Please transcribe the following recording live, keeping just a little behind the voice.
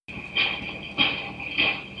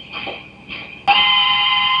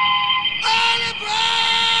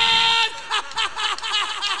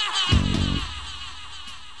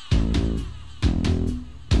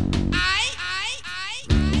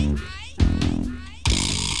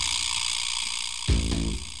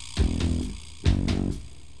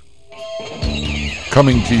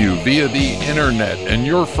Coming to you via the internet and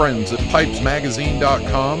your friends at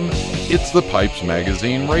PipesMagazine.com, it's the Pipes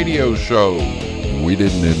Magazine radio show. We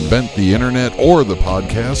didn't invent the internet or the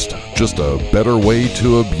podcast, just a better way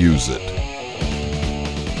to abuse it.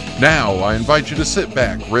 Now, I invite you to sit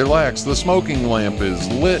back, relax, the smoking lamp is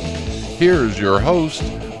lit. Here's your host,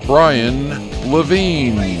 Brian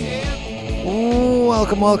Levine.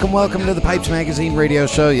 Welcome to the Pipes Magazine radio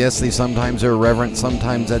show. Yes, the sometimes irreverent,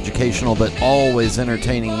 sometimes educational, but always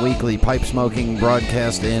entertaining weekly pipe smoking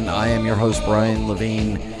broadcast. And I am your host, Brian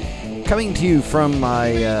Levine, coming to you from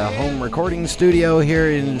my home recording studio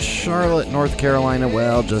here in Charlotte, North Carolina.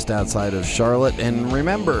 Well, just outside of Charlotte. And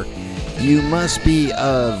remember, you must be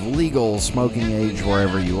of legal smoking age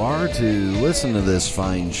wherever you are to listen to this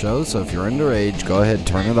fine show. So if you're underage, go ahead,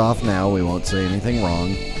 turn it off now. We won't say anything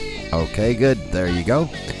wrong. Okay, good. There you go.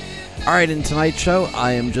 All right, in tonight's show,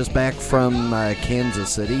 I am just back from Kansas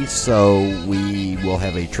City, so we will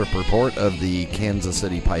have a trip report of the Kansas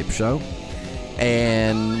City Pipe Show.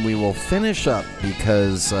 And we will finish up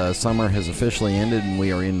because summer has officially ended and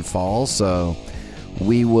we are in fall, so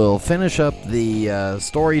we will finish up the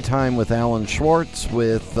story time with Alan Schwartz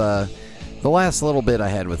with the last little bit I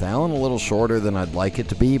had with Alan, a little shorter than I'd like it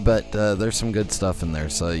to be, but there's some good stuff in there,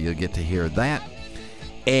 so you'll get to hear that.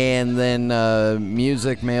 And then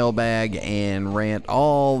music, mailbag, and rant,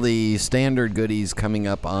 all the standard goodies coming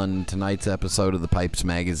up on tonight's episode of the Pipes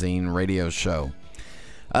Magazine radio show.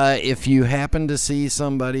 If you happen to see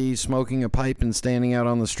somebody smoking a pipe and standing out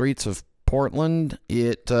on the streets of Portland,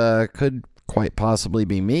 it could quite possibly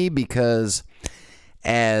be me, because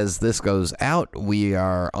as this goes out, we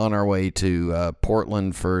are on our way to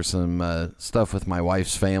Portland for some stuff with my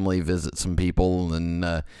wife's family, visit some people,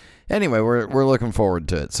 and anyway, we're looking forward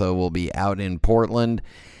to it. So we'll be out in Portland,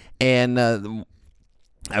 and I've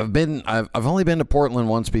only been to Portland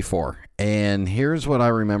once before, and here's what I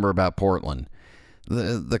remember about Portland.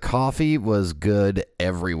 The coffee was good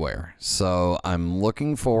everywhere, so I'm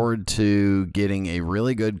looking forward to getting a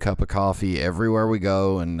really good cup of coffee everywhere we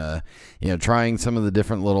go, and trying some of the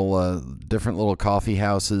different little coffee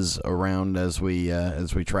houses around as we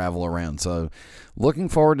travel around. So looking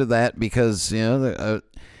forward to that, because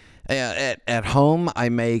at home I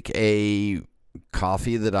make a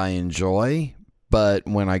coffee that I enjoy, but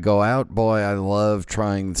when I go out, boy, I love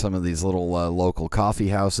trying some of these little local coffee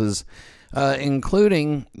houses.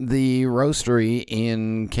 Including the roastery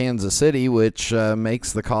in Kansas City, which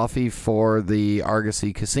makes the coffee for the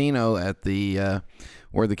Argosy Casino at the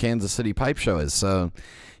where the Kansas City Pipe Show is. So,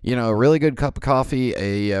 a really good cup of coffee,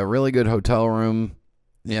 a really good hotel room.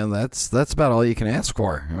 That's about all you can ask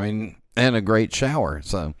for. I mean, and a great shower.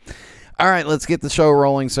 So, all right, let's get the show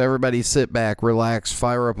rolling. So everybody sit back, relax,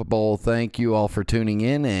 fire up a bowl. Thank you all for tuning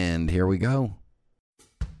in, and here we go.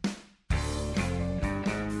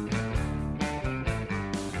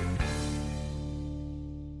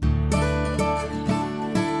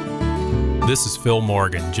 This is Phil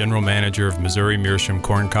Morgan, General Manager of Missouri Meerschaum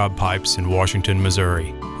Corncob Pipes in Washington,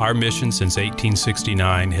 Missouri. Our mission since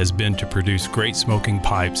 1869 has been to produce great smoking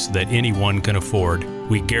pipes that anyone can afford.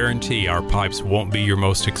 We guarantee our pipes won't be your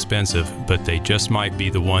most expensive, but they just might be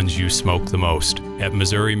the ones you smoke the most. At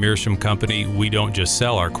Missouri Meerschaum Company, we don't just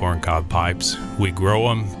sell our corncob pipes, we grow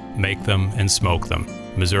them, make them, and smoke them.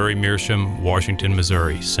 Missouri Meerschaum, Washington,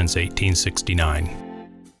 Missouri, since 1869.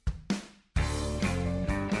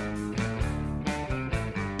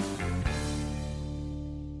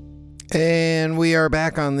 And we are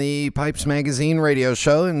back on the Pipes Magazine radio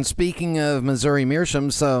show. And speaking of Missouri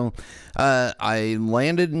Meerschaum, so I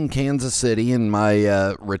landed in Kansas City, and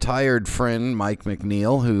my retired friend Mike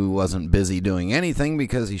McNeil, who wasn't busy doing anything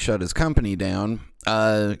because he shut his company down,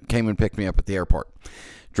 came and picked me up at the airport.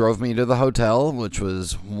 Drove me to the hotel, which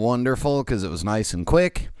was wonderful because it was nice and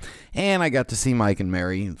quick. And I got to see Mike and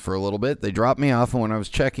Mary for a little bit. They dropped me off, and when I was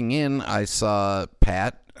checking in, I saw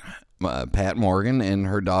Pat Morgan and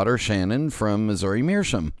her daughter Shannon from Missouri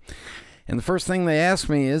Meerschaum. And the first thing they asked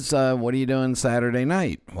me is, what are you doing Saturday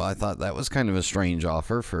night? Well, I thought that was kind of a strange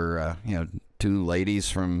offer for, two ladies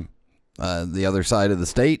from the other side of the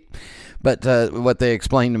state. But what they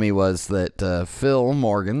explained to me was that Phil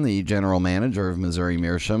Morgan, the general manager of Missouri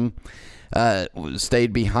Meerschaum,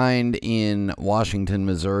 stayed behind in Washington,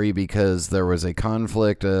 Missouri, because there was a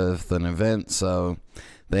conflict of an event, so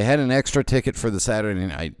they had an extra ticket for the Saturday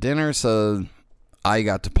night dinner, so I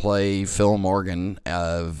got to play Phil Morgan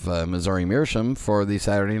of Missouri Meerschaum for the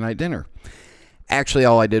Saturday night dinner. Actually,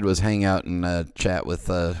 all I did was hang out and chat with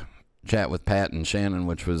Pat and Shannon,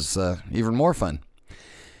 which was even more fun.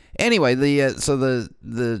 Anyway,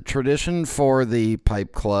 the tradition for the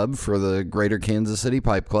Pipe Club, for the Greater Kansas City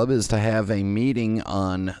Pipe Club, is to have a meeting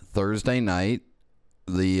on Thursday night,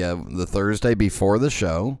 the Thursday before the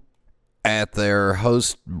show, at their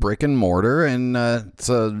host brick and mortar. And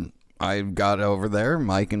so I got over there.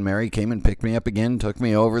 Mike and Mary came and picked me up again, took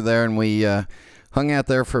me over there, and we hung out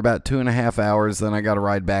there for about 2.5 hours. Then I got a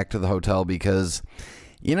ride back to the hotel because,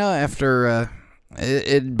 after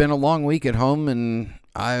it'd been a long week at home, and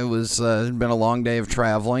it'd been a long day of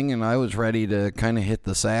traveling, and I was ready to kind of hit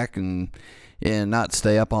the sack and not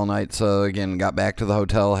stay up all night. So again, got back to the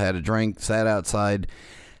hotel, had a drink, sat outside.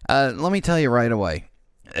 Let me tell you right away,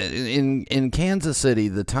 in Kansas City,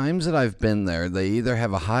 the times that I've been there, they either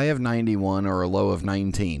have a high of 91 or a low of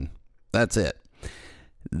 19. That's it.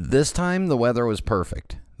 This time, the weather was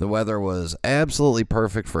perfect. The weather was absolutely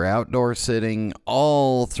perfect for outdoor sitting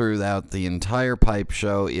all throughout the entire pipe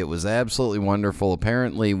show. It was absolutely wonderful.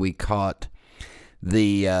 Apparently, we caught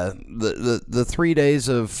the 3 days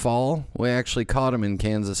of fall. We actually caught them in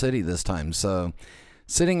Kansas City this time. So,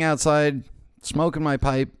 sitting outside, smoking my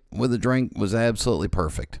pipe with a drink was absolutely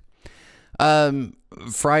perfect.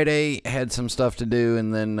 Friday had some stuff to do,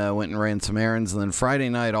 and then went and ran some errands. And then Friday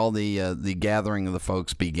night, all the gathering of the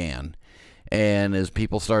folks began. And as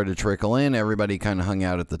people started to trickle in, everybody kind of hung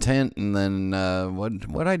out at the tent. And then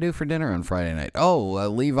what'd I do for dinner on Friday night?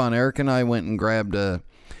 Levon, Eric, and I went and grabbed a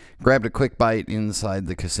quick bite inside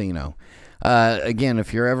the casino. Again,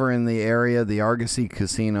 if you're ever in the area, the Argosy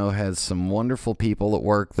Casino has some wonderful people that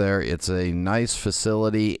work there. It's a nice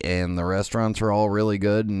facility, and the restaurants are all really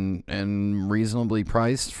good and reasonably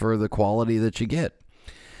priced for the quality that you get.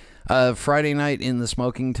 Friday night in the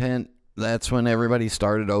smoking tent, that's when everybody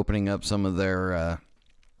started opening up some of their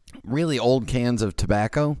really old cans of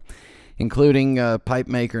tobacco, including pipe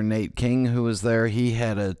maker Nate King, who was there. He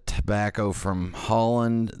had a tobacco from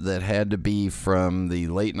Holland that had to be from the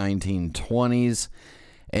late 1920s,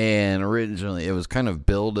 and originally it was kind of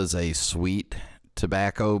billed as a sweet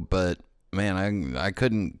tobacco, but man, I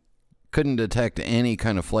couldn't detect any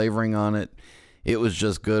kind of flavoring on it. It was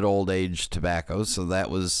just good old age tobacco, so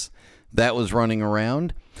that was running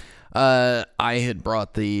around. I had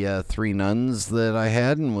brought the 3 nuns that I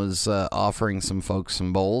had and was offering some folks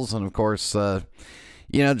some bowls. And, of course,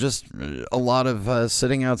 just a lot of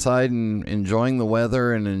sitting outside and enjoying the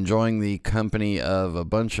weather and enjoying the company of a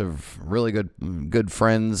bunch of really good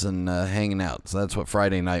friends and hanging out. So that's what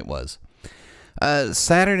Friday night was.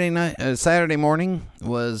 Saturday morning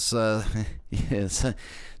was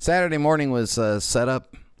set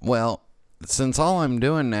up. Well, since all I'm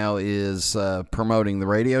doing now is promoting the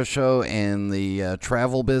radio show and the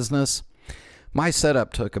travel business, my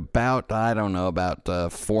setup took about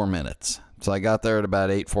 4 minutes. So I got there at about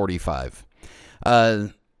 8:45.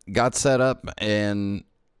 Got set up, and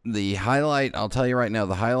the highlight, I'll tell you right now,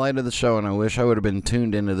 the highlight of the show, and I wish I would have been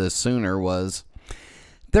tuned into this sooner, was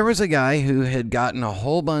there was a guy who had gotten a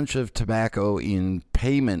whole bunch of tobacco in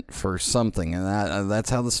payment for something, and that's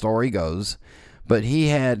how the story goes. But he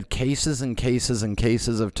had cases and cases and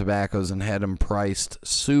cases of tobaccos and had them priced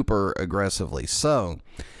super aggressively. So,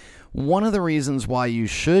 one of the reasons why you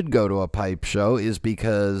should go to a pipe show is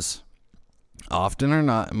because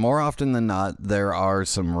more often than not, there are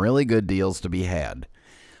some really good deals to be had.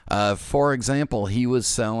 For example, he was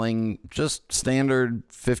selling just standard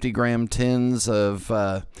 50-gram tins of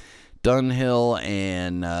Dunhill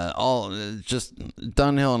and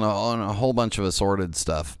Dunhill and a whole bunch of assorted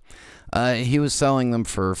stuff. He was selling them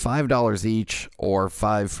for $5 each or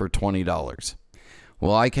 5 for $20.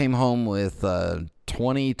 Well, I came home with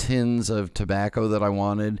 20 tins of tobacco that I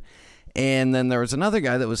wanted, and then there was another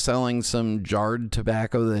guy that was selling some jarred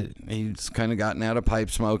tobacco that he's kind of gotten out of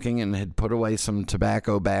pipe smoking and had put away some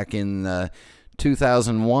tobacco back in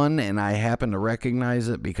 2001, and I happened to recognize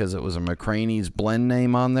it because it was a McCraney's blend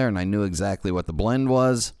name on there, and I knew exactly what the blend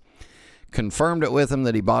was. Confirmed it with him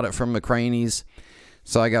that he bought it from McCraney's.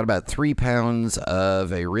 So I got about 3 pounds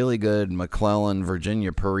of a really good McClellan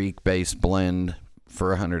Virginia Perique-based blend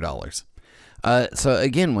for $100. So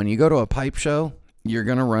again, when you go to a pipe show, you're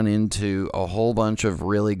going to run into a whole bunch of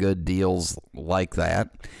really good deals like that.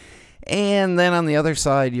 And then on the other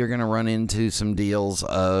side, you're going to run into some deals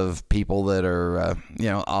of people that are,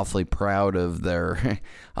 awfully proud of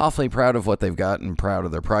what they've got and proud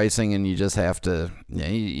of their pricing. And you just have to,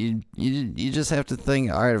 you just have to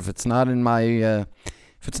think, all right, if it's not in my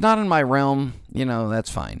realm, that's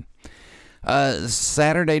fine.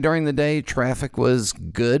 Saturday during the day, traffic was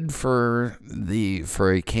good for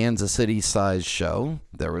a Kansas City size show.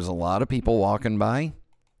 There was a lot of people walking by.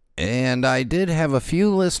 And I did have a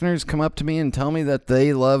few listeners come up to me and tell me that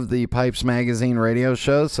they love the Pipes Magazine radio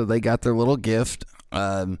show, so they got their little gift.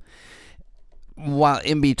 While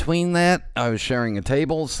in between that, I was sharing a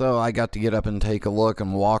table, so I got to get up and take a look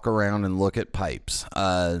and walk around and look at pipes.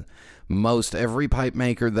 Most every pipe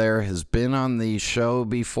maker there has been on the show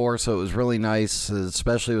before, so it was really nice,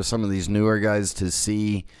 especially with some of these newer guys, to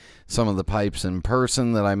see some of the pipes in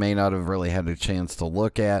person that I may not have really had a chance to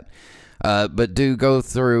look at. But do go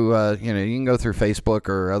through, you can go through Facebook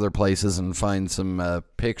or other places and find some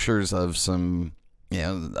pictures of some,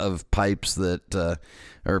 of pipes that,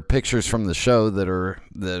 or pictures from the show that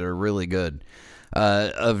are really good.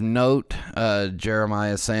 Of note,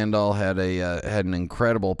 Jeremiah Sandall had an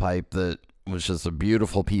incredible pipe that was just a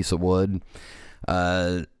beautiful piece of wood.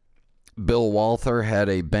 Bill Walther had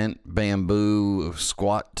a bent bamboo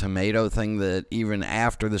squat tomato thing that even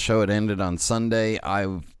after the show had ended on Sunday,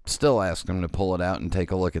 I still asked him to pull it out and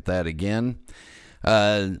take a look at that again.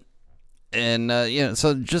 So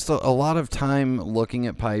just a lot of time looking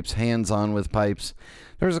at pipes, hands-on with pipes.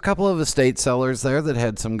 There was a couple of estate sellers there that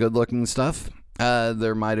had some good-looking stuff.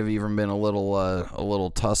 There might have even been a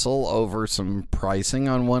little tussle over some pricing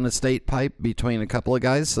on one estate pipe between a couple of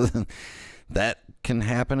guys. So that can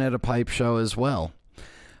happen at a pipe show as well.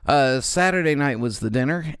 Saturday night was the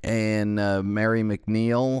dinner, and Mary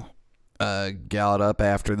McNeil got up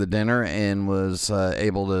after the dinner and was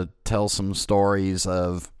able to tell some stories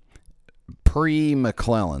of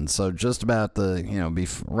pre-McClellan, so just about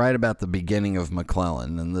right about the beginning of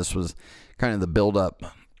McClellan, and this was kind of the build-up,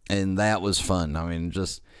 and that was fun. I mean,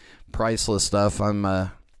 just priceless stuff.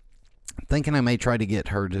 I'm thinking I may try to get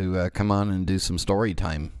her to come on and do some story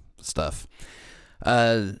time stuff.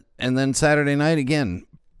 And then Saturday night, again,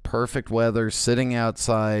 perfect weather, sitting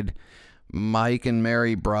outside. Mike and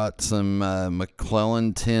Mary brought some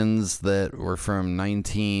McClellan tins that were from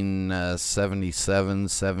 1977,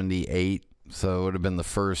 78. So it would have been the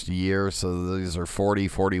first year. So these are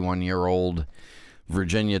 41-year-old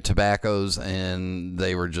Virginia tobaccos, and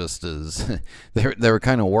they were just as they were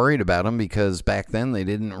kind of worried about them because back then they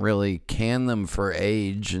didn't really can them for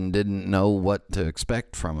age and didn't know what to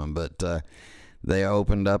expect from them. But they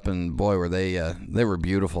opened up, and boy, were they were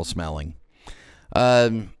beautiful smelling.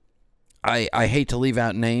 I hate to leave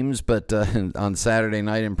out names, but on Saturday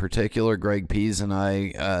night in particular, Greg Pease and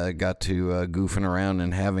I got to goofing around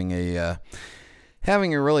and having a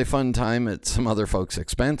really fun time at some other folks'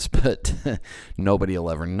 expense, but nobody will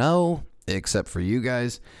ever know except for you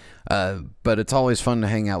guys. But it's always fun to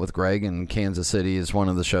hang out with Greg, and Kansas City is one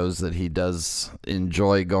of the shows that he does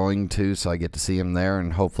enjoy going to, so I get to see him there,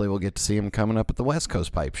 and hopefully we'll get to see him coming up at the West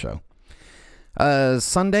Coast Pipe Show.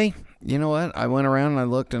 Sunday, you know what? I went around and I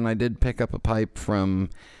looked, and I did pick up a pipe from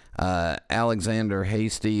Alexander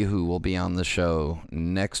Hasty, who will be on the show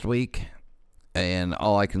next week. And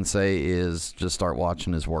all I can say is just start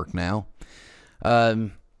watching his work now.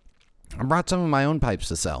 I brought some of my own pipes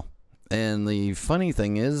to sell. And the funny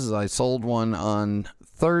thing is, I sold one on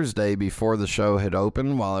Thursday before the show had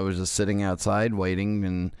opened while I was just sitting outside waiting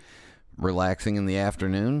and relaxing in the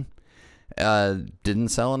afternoon. Didn't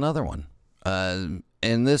sell another one. And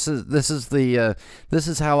this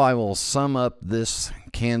is how I will sum up this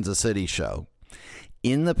Kansas City show.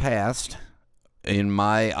 In the past, in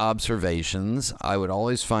my observations, I would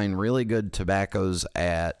always find really good tobaccos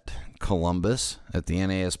at Columbus at the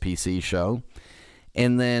NASPC show,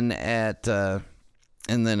 and then at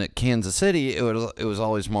Kansas City, it was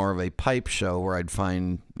always more of a pipe show where I'd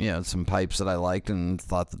find some pipes that I liked and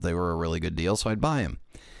thought that they were a really good deal, so I'd buy them.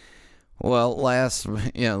 Well, last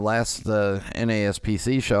NASPC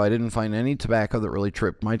show, I didn't find any tobacco that really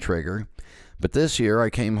tripped my trigger. But this year,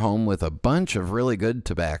 I came home with a bunch of really good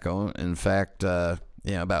tobacco. In fact, about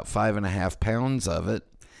 5.5 pounds of it,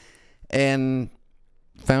 and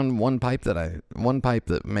found one pipe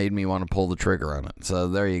that made me want to pull the trigger on it. So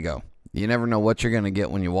there you go. You never know what you're going to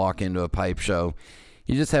get when you walk into a pipe show.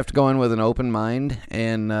 You just have to go in with an open mind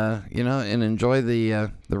and and enjoy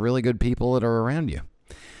the really good people that are around you.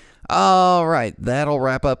 All right, that'll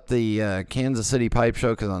wrap up the Kansas City Pipe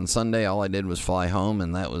Show, because on Sunday all I did was fly home,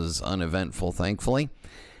 and that was uneventful, thankfully.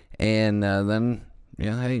 And then,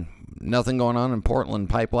 hey, nothing going on in Portland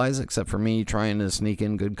pipe-wise except for me trying to sneak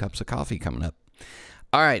in good cups of coffee coming up.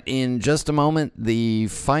 All right, in just a moment, the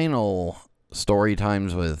final story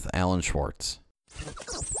times with Alan Schwartz.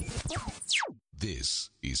 This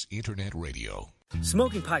is Internet Radio.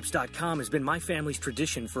 SmokingPipes.com has been my family's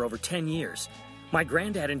tradition for over 10 years. My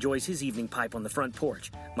granddad enjoys his evening pipe on the front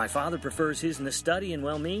porch. My father prefers his in the study, and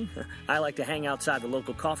well, me, I like to hang outside the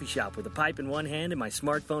local coffee shop with a pipe in one hand and my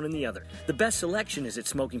smartphone in the other. The best selection is at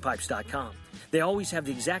smokingpipes.com. They always have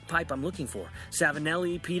the exact pipe I'm looking for.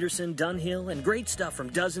 Savinelli, Peterson, Dunhill, and great stuff from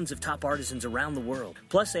dozens of top artisans around the world.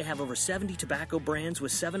 Plus, they have over 70 tobacco brands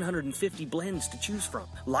with 750 blends to choose from.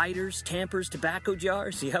 Lighters, tampers, tobacco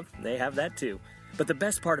jars, yep, they have that too. But the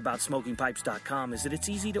best part about smokingpipes.com is that it's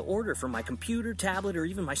easy to order from my computer, tablet, or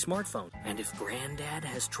even my smartphone. And if Granddad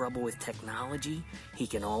has trouble with technology, he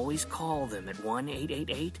can always call them at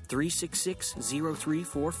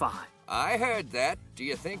 1-888-366-0345. I heard that. Do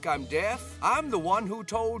you think I'm deaf? I'm the one who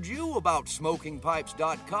told you about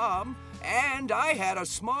smokingpipes.com, and I had a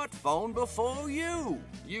smartphone before you.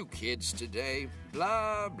 You kids today,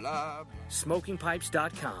 blah, blah.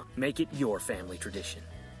 Smokingpipes.com. Make it your family tradition.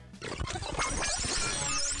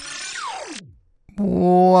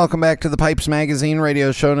 Welcome back to the Pipes Magazine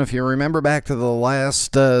radio show, and if you remember back to the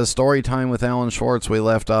last story time with Alan Schwartz, we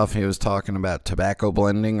left off, he was talking about tobacco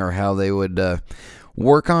blending, or how they would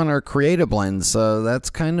work on or create a blend. So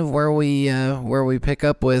that's kind of where we pick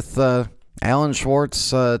up with Alan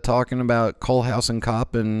Schwartz talking about Coal House and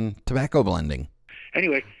Cop and tobacco blending.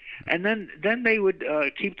 Anyway, and then they would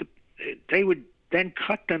they would then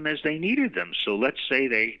cut them as they needed them. So let's say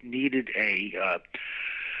they needed a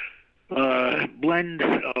blend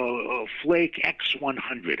Flake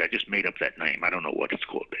X100. I just made up that name. I don't know what it's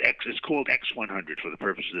called, but it's called X100 for the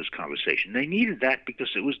purpose of this conversation. They needed that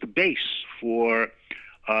because it was the base for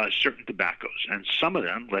certain tobaccos. And some of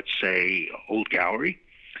them, let's say Old Gowrie,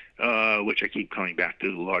 which I keep coming back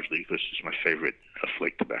to largely because it's my favorite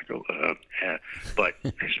flake tobacco, but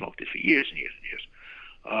I smoked it for years and years and years.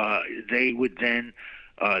 They would then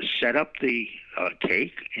set up the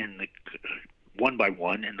cake in the one by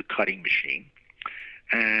one in the cutting machine,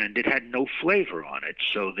 and it had no flavor on it,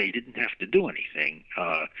 so they didn't have to do anything.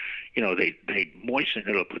 They'd moisten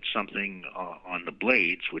it or put something on the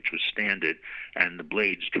blades, which was standard, and the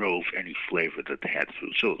blades drove any flavor that they had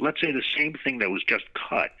through. So let's say the same thing that was just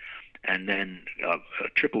cut, and then a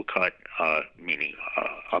triple cut, meaning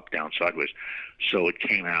up, down, sideways. So it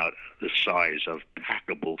came out the size of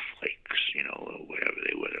packable flakes, whatever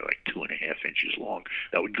they were. They're like 2.5 inches long.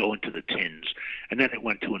 That would go into the tins. And then it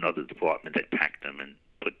went to another department that packed them and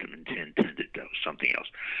put them in tin, tinned it. That was something else.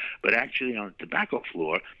 But actually on the tobacco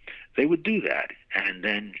floor, they would do that and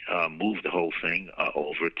then move the whole thing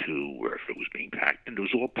over to wherever it was being packed. And it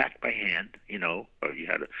was all packed by hand, or you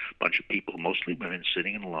had a bunch of people, mostly women,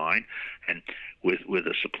 sitting in line and with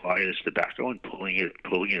a supply of this tobacco and pulling it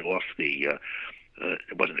off the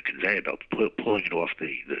it wasn't a conveyor belt, pulling it off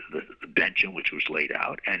the bench in which it was laid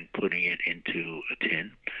out and putting it into a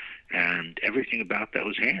tin. And everything about that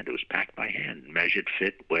was hand. It was packed by hand, measured,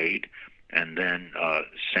 fit, weighed, and then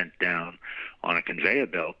sent down on a conveyor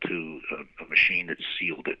belt to a machine that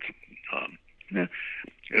sealed it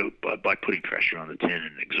by putting pressure on the tin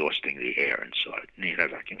and exhausting the air inside. And you had a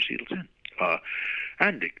vacuum sealed tin.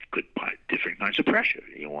 And it could buy different kinds of pressure.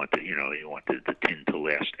 You wanted the tin to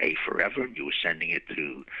last forever. You were sending it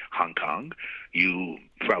to Hong Kong. You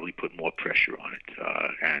probably put more pressure on it,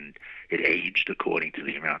 and it aged according to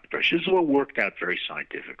the amount of pressure. This is all worked out very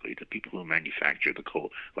scientifically. The people who manufacture the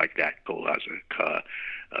coal, like that, Kohlhauser,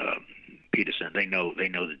 Peterson, they know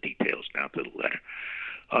the details down to the letter.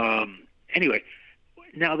 Anyway.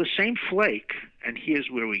 Now, the same flake, and here's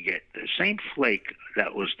where we get the same flake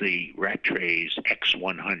that was the Rattray's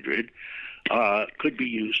X100, could be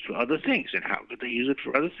used for other things. And how could they use it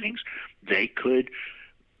for other things? They could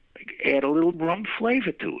add a little rum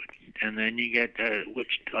flavor to it. And then you get,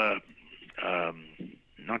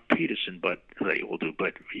 not Peterson, but they all do,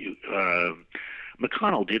 but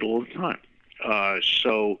McConnell did all the time.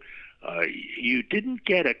 So you didn't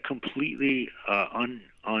get a completely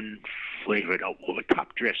unflavored or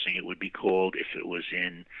top dressing, it would be called, if it was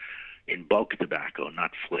in bulk tobacco,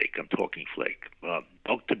 not flake. I'm talking flake.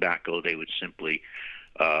 Bulk tobacco, they would simply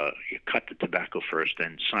cut the tobacco first,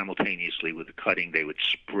 and simultaneously with the cutting, they would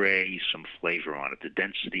spray some flavor on it. The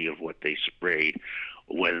density of what they sprayed,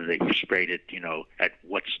 whether they sprayed it, at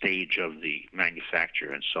what stage of the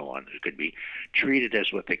manufacture and so on. It could be treated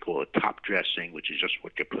as what they call a top dressing, which is just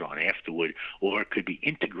what you put on afterward, or it could be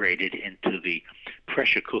integrated into the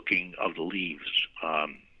pressure cooking of the leaves,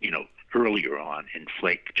 earlier on in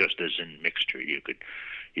flake, just as in mixture. You could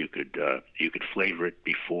flavor it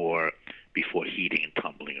before heating and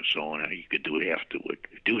tumbling and so on. You could do it afterward.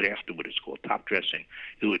 Afterward, it's called top dressing.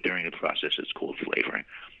 Do it during the process, it's called flavoring.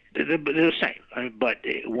 They're the same, but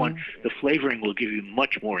the flavoring will give you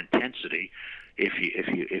much more intensity if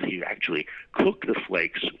you actually cook the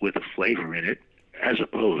flakes with the flavor in it as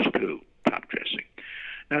opposed to top dressing.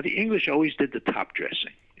 Now, the English always did the top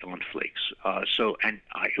dressing on flakes.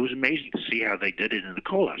 It was amazing to see how they did it in the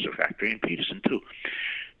Kohlhauser factory in Peterson too.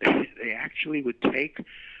 They actually would take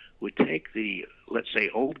the, let's say,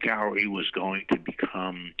 Old Gowrie was going to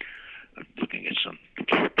become, I'm looking at some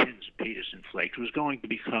tins of Peterson flakes, was going to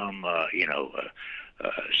become,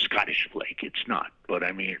 Scottish flake. It's not, but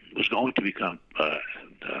I mean, it was going to become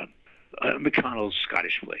McConnell's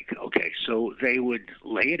Scottish flake. Okay, so they would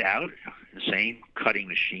lay it out in the same cutting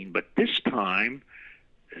machine, but this time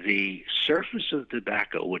the surface of the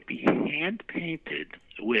tobacco would be hand painted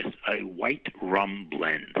with a white rum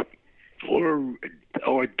blend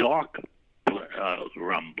or dark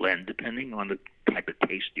rum blend, depending on the type of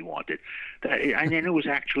taste you wanted. And then it was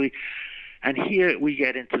actually, and here we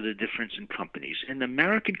get into the difference in companies. In the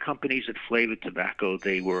American companies that flavored tobacco,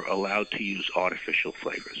 they were allowed to use artificial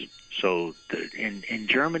flavors. So in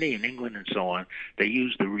Germany and England and so on, they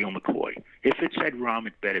used the real McCoy. If it said rum,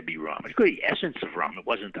 it better be rum. It could be essence of rum. It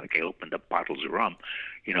wasn't like they opened up bottles of rum,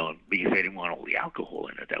 because they didn't want all the alcohol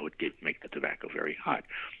in it. That would make the tobacco very hot.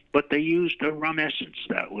 But they used a rum essence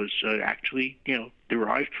that was actually,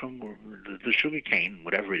 derived from the sugar cane,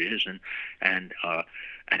 whatever it is, and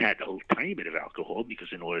had a tiny bit of alcohol,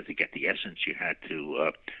 because in order to get the essence, you had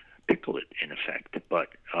to pickle it, in effect. But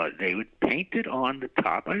they would paint it on the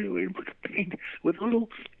top. I would paint with a little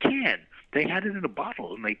can. They had it in a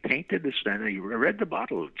bottle, and they painted this. And I read the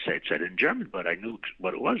bottle. It said in German, but I knew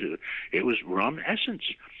what it was. It was rum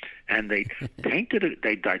essence. And they painted it.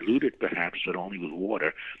 They diluted perhaps, but only with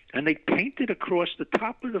water. And they painted across the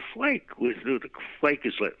top of the flake. The flake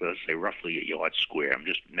is, let's say, roughly a yard square. I'm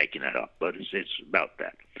just making that up, but it's about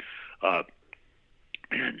that.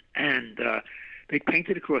 They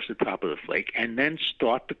painted across the top of the flake and then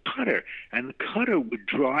start the cutter. And the cutter would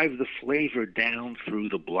drive the flavor down through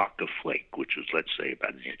the block of flake, which was, let's say,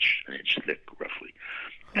 about an inch thick, roughly.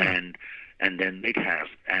 And then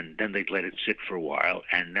they'd let it sit for a while,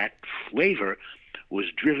 and that flavor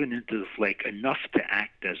was driven into the flake enough to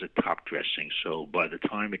act as a top dressing. So by the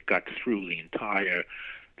time it got through the entire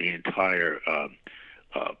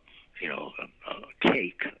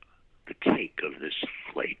cake of this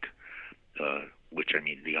flake, which, I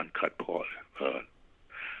mean, the uncut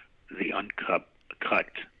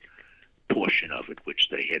portion of it, which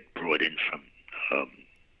they had brought in from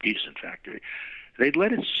Peterson factory, they'd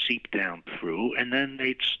let it seep down through, and then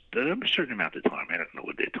they'd a certain amount of time. I don't know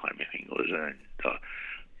what their timing was, and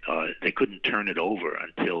they couldn't turn it over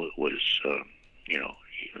until it was,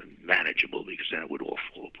 manageable, because then it would all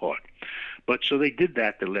fall apart. But so they did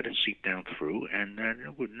that. They let it seep down through, and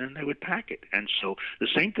then they would pack it. And so the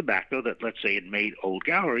same tobacco that, let's say, had made Old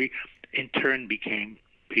Gowrie, in turn became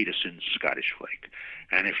Peterson's Scottish flake.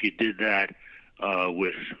 And if you did that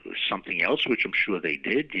with something else, which I'm sure they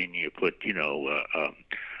did, and you put,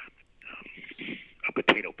 a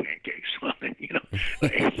potato pancakes on it,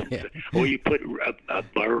 or you put a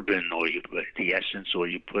bourbon, or you put the essence, or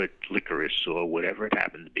you put licorice, or whatever it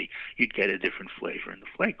happened to be, you'd get a different flavor in the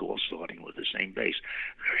flake, all starting with the same base.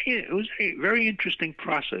 It was a very interesting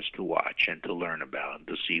process to watch and to learn about, and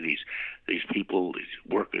to see these people, these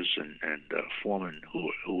workers and foremen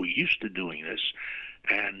who were used to doing this.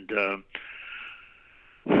 And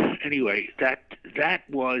anyway, that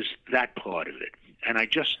was that part of it. And I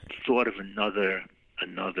just thought of another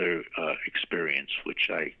experience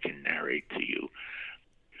which I can narrate to you.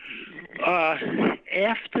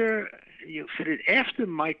 After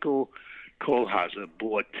Michael Kohlhauser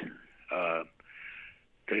bought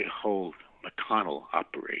the whole McConnell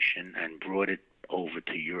operation and brought it over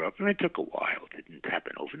to Europe, and it took a while. It didn't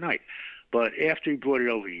happen overnight. But after he brought it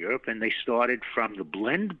over to Europe, and they started from the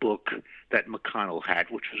blend book that McConnell had,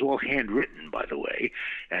 which was all handwritten, by the way,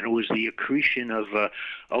 and it was the accretion of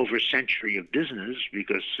over a century of business,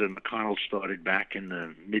 because McConnell started back in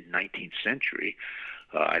the mid-19th century.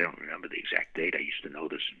 I don't remember the exact date. I used to know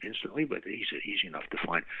this instantly, but it's easy enough to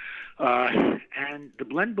find. And the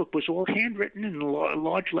blend book was all handwritten in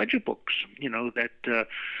large ledger books,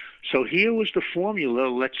 so here was the formula.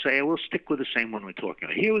 Let's say, we'll stick with the same one we're talking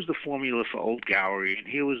about. Here was the formula for Old Gowrie, and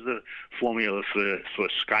here was the formula for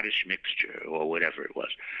Scottish mixture, or whatever it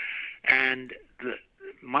was. And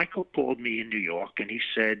Michael called me in New York, and he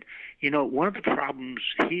said, one of the problems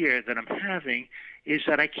here that I'm having is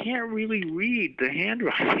that I can't really read the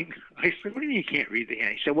handwriting. I said, what do you mean you can't read the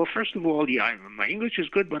handwriting? He said, well, first of all, my English is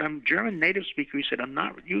good, but I'm a German native speaker. He said, I'm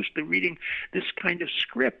not used to reading this kind of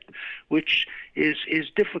script, which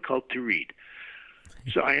is difficult to read.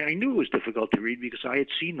 So I knew it was difficult to read because I had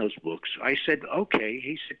seen those books. I said, okay.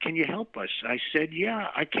 He said, can you help us? I said,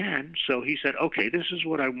 yeah, I can. So he said, okay, this is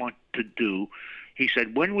what I want to do. he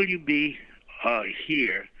said, when will you be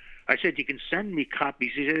here? I said, you can send me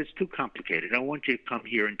copies. He said, it's too complicated. I want you to come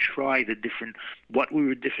here and try what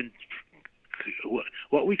we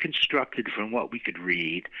constructed from what we could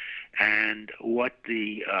read, and what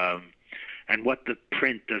the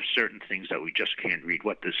print of certain things that we just can't read,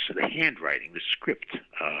 the handwriting, the script.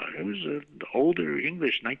 It was an older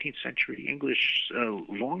English, 19th century English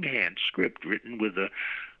longhand script written with a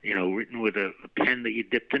pen that you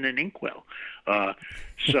dipped in an inkwell.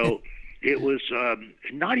 So it was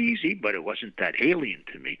not easy, but it wasn't that alien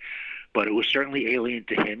to me. But it was certainly alien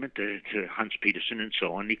to him and to Hans Petersen and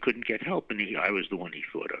so on. He couldn't get help, and I was the one he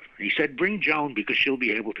thought of. He said, bring Joan because she'll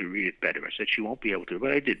be able to read it better. I said, she won't be able to,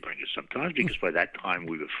 but I did bring her sometimes because by that time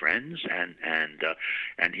we were friends, and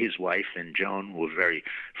his wife and Joan were very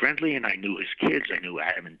friendly, and I knew his kids. I knew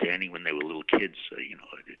Adam and Danny when they were little kids.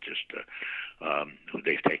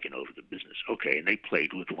 They've taken over the business. Okay, and they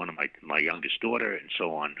played with one of my youngest daughter and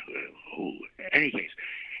so on. Any case,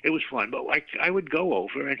 it was fun, but I would go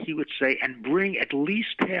over, and he would say, and bring at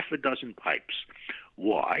least half a dozen pipes.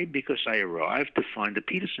 Why? Because I arrived to find the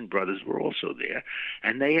Petersen brothers were also there,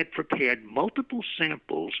 and they had prepared multiple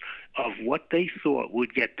samples of what they thought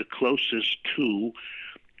would get the closest to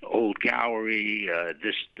Old Gowery,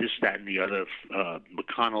 this, that, and the other,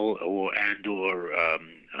 McConnell or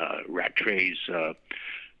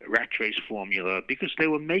Rattray's formula, because they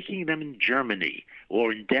were making them in Germany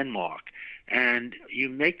or in Denmark. And you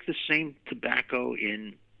make the same tobacco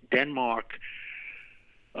in Denmark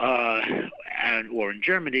or in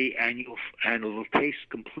Germany, and it'll taste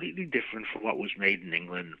completely different from what was made in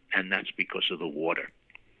England, and that's because of the water.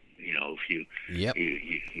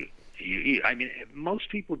 I mean, most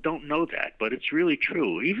people don't know that, but it's really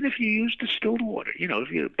true. Even if you use distilled water,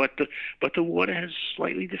 but the water has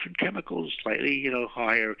slightly different chemicals, slightly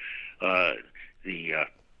higher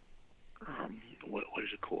what is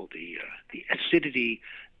it called? The acidity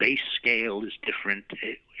base scale is different.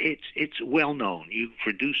 It's well known. You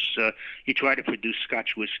try to produce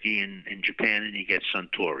Scotch whiskey in Japan, and you get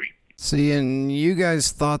Suntory. See, and you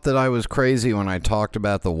guys thought that I was crazy when I talked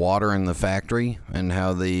about the water in the factory and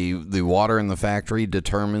how the water in the factory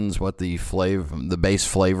determines what the base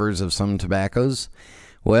flavors of some tobaccos.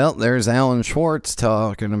 Well, there's Alan Schwartz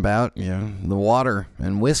talking about the water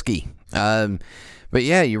and whiskey. But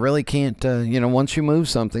yeah, you really can't, once you move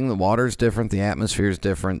something, the water's different, the atmosphere's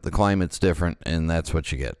different, the climate's different, and that's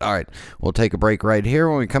what you get. All right, we'll take a break right here.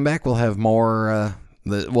 When we come back, we'll have more,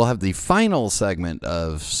 we'll have the final segment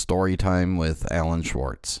of Storytime with Alan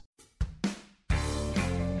Schwartz.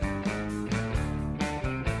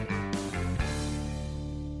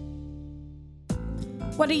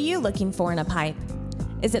 What are you looking for in a pipe?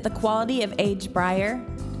 Is it the quality of aged briar?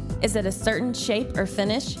 Is it a certain shape or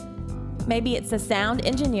finish? Maybe it's the sound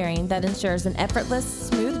engineering that ensures an effortless,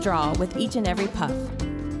 smooth draw with each and every puff.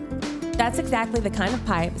 That's exactly the kind of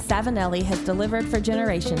pipe Savinelli has delivered for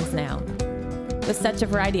generations now. With such a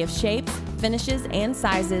variety of shapes, finishes, and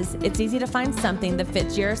sizes, it's easy to find something that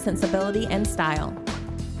fits your sensibility and style.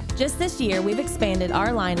 Just this year, we've expanded our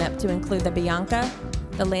lineup to include the Bianca,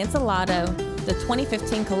 the Lanceolato, the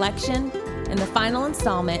 2015 collection, and the final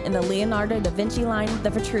installment in the Leonardo da Vinci line,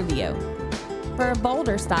 the Vitruvio. For a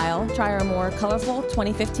bolder style, try our more colorful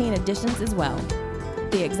 2015 editions as well.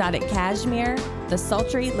 The exotic cashmere, the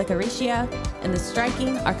sultry licoricia, and the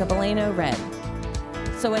striking arcobaleno red.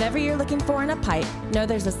 So whatever you're looking for in a pipe, know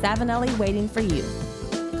there's a Savinelli waiting for you.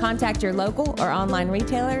 Contact your local or online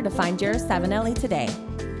retailer to find your Savinelli today.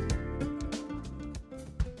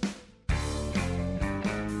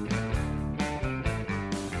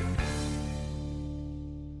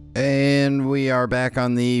 And we are back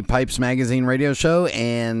on the Pipes Magazine radio show,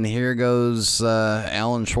 and here goes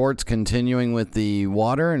Alan Schwartz continuing with the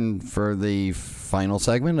water, and for the final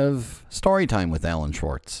segment of Storytime with Alan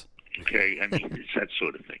Schwartz. Okay, I mean, it's that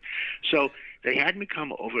sort of thing. So they had me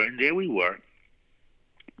come over, and there we were,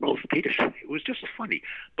 both Petersen. It was just funny.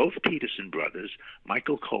 Both Petersen brothers,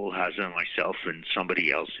 Michael Kohlhauser, myself, and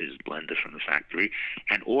somebody else, his blender from the factory,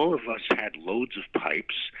 and all of us had loads of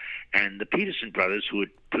pipes. And the Petersen brothers, who had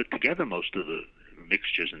put together most of the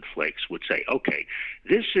mixtures and flakes, would say, okay,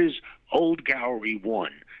 this is Old Gowery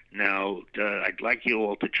 1. Now, I'd like you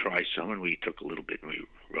all to try some. And we took a little bit, and we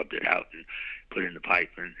rubbed it out and put it in the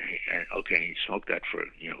pipe. And okay, he smoked that for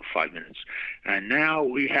 5 minutes. And now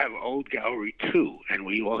we have Old Gowery 2, and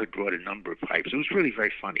we all had brought a number of pipes. It was really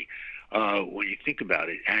very funny when you think about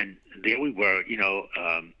it. And there we were.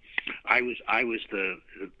 I was the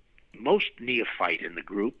most neophyte in the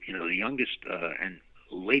group, the youngest and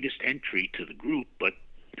latest entry to the group, but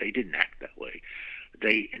they didn't act that way.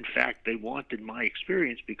 They wanted my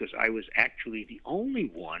experience because I was actually the only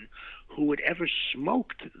one who had ever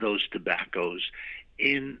smoked those tobaccos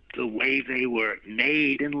in the way they were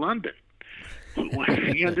made in London.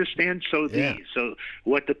 You understand? So so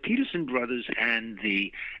what the Peterson brothers and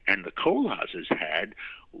the Kohlhaasers had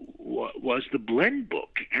was the blend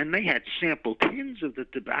book, and they had sample tins of the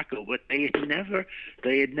tobacco, but they had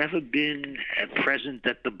never been present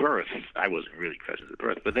at the birth. I wasn't really present at the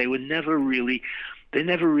birth, but they never really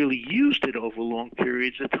used it over long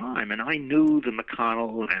periods of time. And I knew the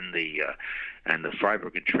McConnell and the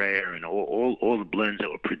Freiberg and Traer and all the blends that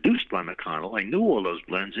were produced by McConnell. I knew all those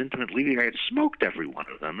blends intimately. I had smoked every one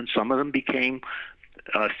of them, and some of them became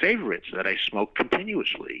favorites that I smoked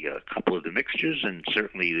continuously. A couple of the mixtures, and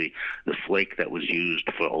certainly the flake that was used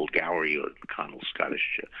for Old Gowrie or McConnell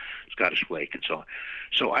Scottish flake, and so on.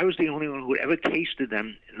 So I was the only one who ever tasted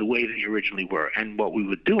them in the way they originally were. And what we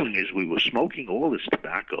were doing is we were smoking all this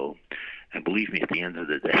tobacco, and believe me, at the end of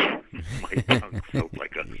the day, my tongue felt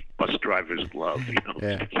like a bus driver's glove,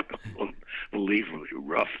 unbelievably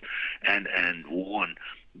rough and worn.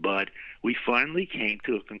 But we finally came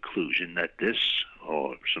to a conclusion that this,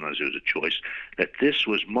 or sometimes there was a choice, that this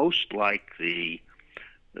was most like the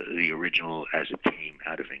original as it came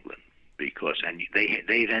out of England. And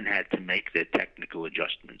they then had to make their technical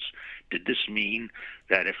adjustments. Did this mean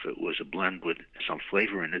that if it was a blend with some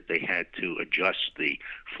flavor in it, they had to adjust the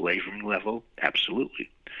flavoring level?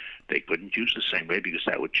 Absolutely. They couldn't use the same way because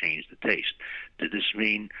that would change the taste. Did this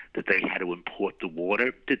mean that they had to import the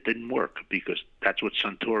water? It didn't work because that's what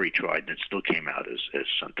Suntory tried, and it still came out as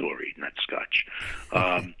Suntory, not Scotch.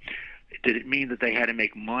 Did it mean that they had to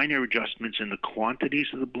make minor adjustments in the quantities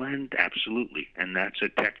of the blend? Absolutely. And that's a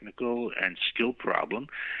technical and skill problem.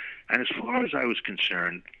 And as far as I was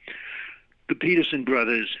concerned, the Peterson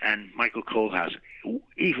brothers and Michael Kohlhaas,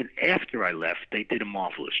 even after I left, they did a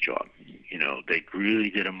marvelous job. They really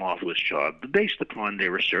did a marvelous job based upon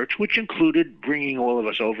their research, which included bringing all of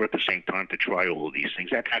us over at the same time to try all of these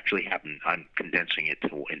things. That actually happened. I'm condensing it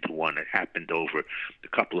into one. It happened over a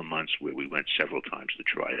couple of months where we went several times to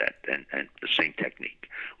try that, and the same technique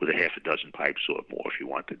with a half a dozen pipes or more if you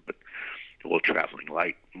wanted, but all traveling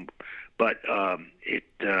light. But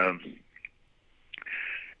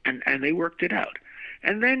and they worked it out.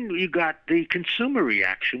 And then you got the consumer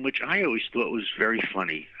reaction, which I always thought was very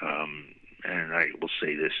funny. And I will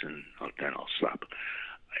say this, and then I'll stop.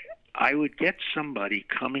 I would get somebody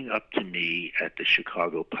coming up to me at the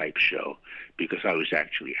Chicago Pipe Show, because I was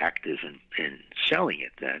actually active in selling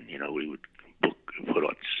it then. We would put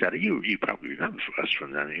on set. You probably remember us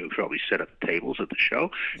from then. You would probably set up tables at the show,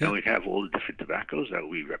 and we'd have all the different tobaccos that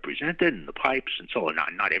we represented, and the pipes, and so on.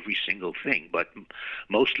 Not every single thing, but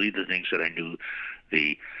mostly the things that I knew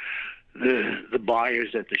the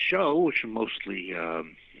buyers at the show, which are mostly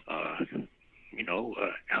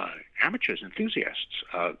amateurs, enthusiasts.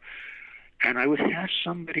 And I would have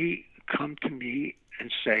somebody come to me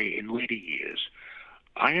and say in later years,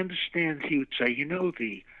 I understand, he would say,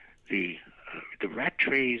 the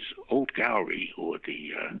Rattray's Old Gowrie, or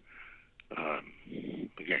the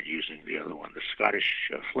again using the other one, the Scottish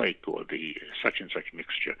flake, or the such and such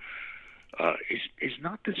mixture, is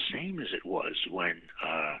not the same as it was when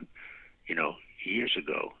years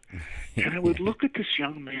ago. And I would look at this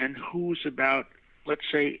young man who was about, let's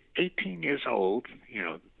say, 18 years old.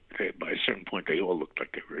 By a certain point, they all looked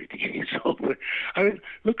like they were 18 years old. But I would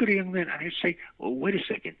look at a young man and I'd say, well, wait a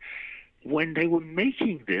second. When they were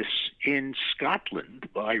making this in Scotland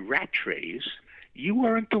by Rattray's, you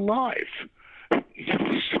weren't alive.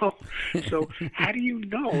 So how do you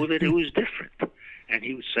know that it was different? And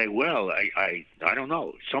he would say, well, I don't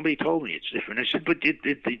know. Somebody told me it's different. I said, but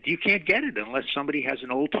you can't get it unless somebody has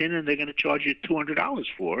an old tin and they're going to charge you $200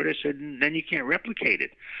 for it. I said, and then you can't replicate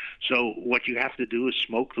it. So what you have to do is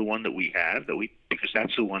smoke the one that we have, because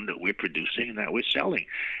that's the one that we're producing and that we're selling.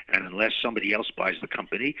 And unless somebody else buys the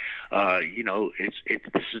company, it's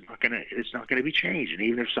not going to be changed. And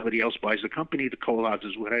even if somebody else buys the company, the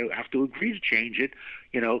Kohlhaasers would have to agree to change it.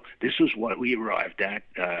 This was what we arrived at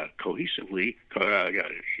cohesively,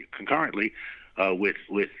 concurrently, with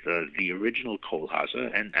the original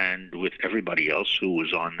Kohlhaaser and with everybody else who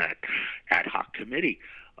was on that ad hoc committee.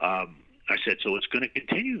 I said, so it's going to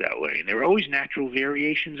continue that way. And there are always natural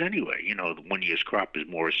variations anyway. One year's crop is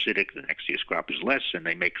more acidic, the next year's crop is less, and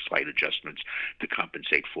they make slight adjustments to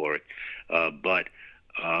compensate for it. But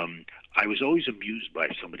I was always amused by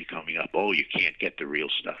somebody coming up, oh, you can't get the real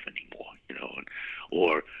stuff anymore,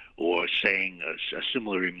 or saying a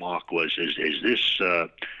similar remark was, is this, I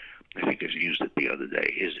think I used it the other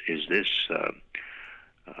day, is this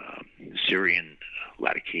Syrian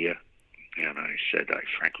Latakia And I said, I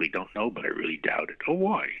frankly don't know, but I really doubt it. Oh,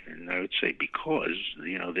 why? And I would say, because,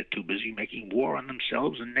 they're too busy making war on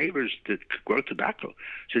themselves and neighbors to grow tobacco. I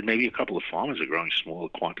said, maybe a couple of farmers are growing smaller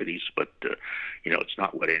quantities, but, it's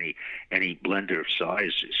not what any blender of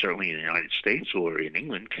size, certainly in the United States or in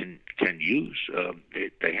England, can use.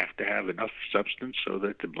 They have to have enough substance so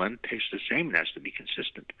that the blend tastes the same and has to be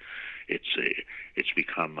consistent. It's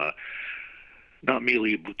become... not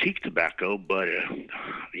merely a boutique tobacco, but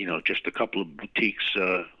just a couple of boutiques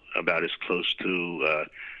about as close to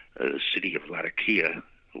the city of Latakia,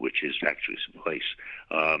 which is actually some place,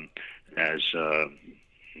 as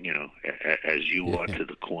you are to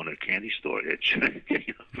the corner candy store.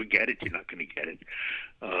 Forget it, you're not going to get it.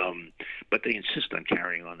 But they insist on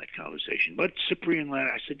carrying on that conversation. But Cyprian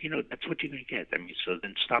Latakia, I said, that's what you're going to get. I mean, so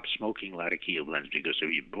then stop smoking Latakia blends, because if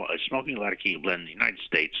you're smoking Latakia blend in the United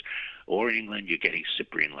States or in England, you're getting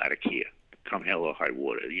Cyprian Latakia. Come hell or high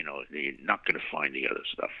water, you're not going to find the other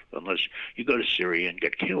stuff unless you go to Syria and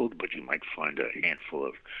get killed. But you might find a handful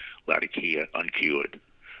of Latakia uncured.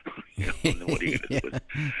 What are you going to do?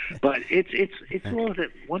 But it's all that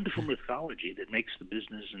wonderful mythology that makes the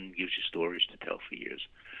business and gives you stories to tell for years.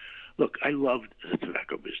 Look, I loved the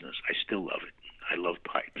tobacco business. I still love it. I love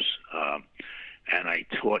pipes, and I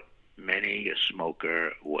taught many a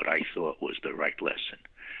smoker what I thought was the right lesson.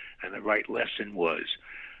 And the right lesson was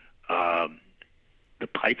the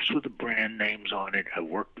pipes with the brand names on it. I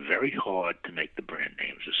worked very hard to make the brand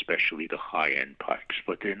names, especially the high-end pipes,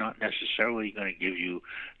 but they're not necessarily going to give you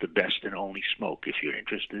the best and only smoke. If you're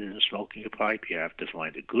interested in smoking a pipe, you have to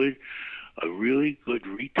find a really good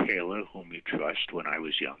retailer whom you trust. When I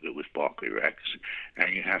was younger with Barclay Rex,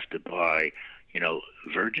 and you have to buy,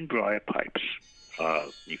 virgin briar pipes.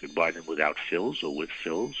 You can buy them without fills or with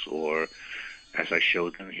fills, or as I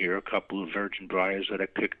showed them here, a couple of virgin briars that I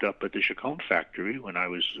picked up at the Chacon factory when I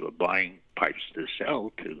was buying pipes to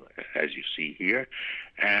sell to, as you see here.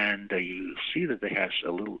 And you see that they have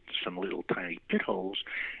some little tiny pit holes.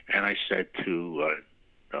 And I said to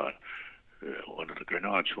one of the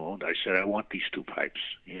Grenades who owned, I said, I want these two pipes,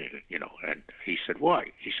 and he said, why?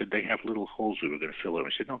 He said, they have little holes we were going to fill them. I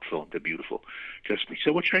said, don't fill them, they're beautiful. He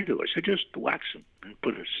said, what should I do? I said, just wax them and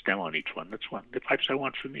put a stem on each one. That's the pipes I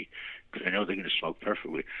want for me, because I know they're going to smoke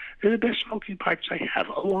perfectly. They're the best smoking pipes I have,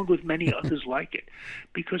 along with many others like it,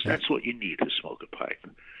 because that's what you need to smoke a pipe.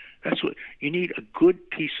 That's what you need, a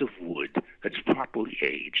good piece of wood that's properly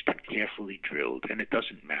aged and carefully drilled, and it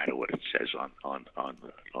doesn't matter what it says on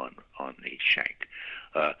the shank,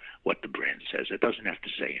 what the brand says. It doesn't have to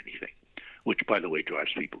say anything, which, by the way,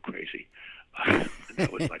 drives people crazy.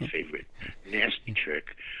 That was my favorite nasty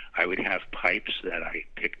trick. I would have pipes that I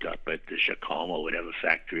picked up at the Chacon or whatever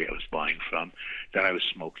factory I was buying from that I was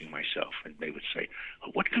smoking myself, and they would say,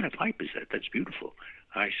 oh, what kind of pipe is that? That's beautiful.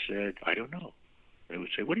 I said, I don't know. They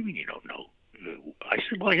would say, what do you mean you don't know? I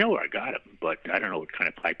said, well, I know where I got them, but I don't know what kind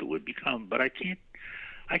of pipe it would become. But I can't.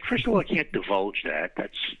 First of all, I can't divulge that.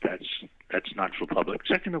 That's not for public.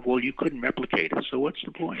 Second of all, you couldn't replicate it. So what's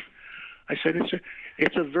the point? I said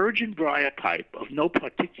it's a virgin briar pipe of no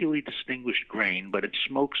particularly distinguished grain, but it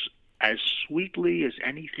smokes as sweetly as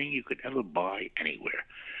anything you could ever buy anywhere.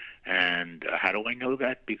 And how do I know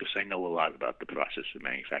that? Because I know a lot about the process of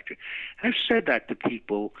manufacturing. And I've said that to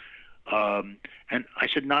people. And I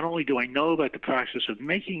said, not only do I know about the process of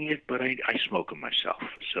making it, but I smoke them myself.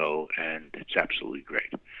 So, and it's absolutely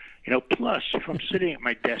great. Plus, if I'm sitting at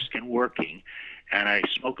my desk and working, and I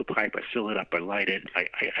smoke a pipe, I fill it up, I light it,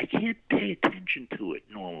 I can't pay attention to it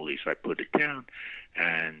normally, so I put it down,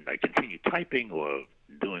 and I continue typing or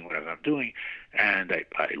doing whatever I'm doing, and I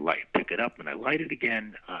pick it up and I light it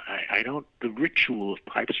again. The ritual of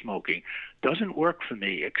pipe smoking doesn't work for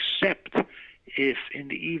me, except if in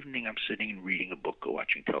the evening I'm sitting and reading a book or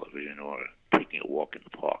watching television or taking a walk in the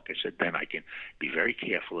park. I said, then I can be very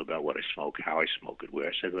careful about what I smoke, how I smoke it, where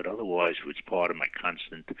I said, but otherwise, if it's part of my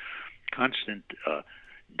constant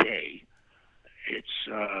day, it's,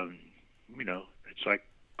 it's like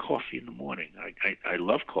coffee in the morning. I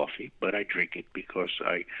love coffee, but I drink it because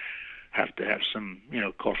I have to have some,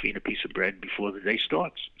 coffee and a piece of bread before the day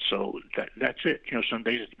starts. So that's it. Some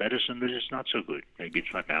days it's better, some days it's not so good. Maybe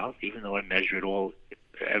it's my mouth, even though I measure it all.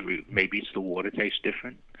 Maybe it's the water tastes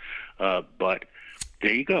different. But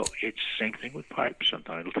there you go. It's the same thing with pipes.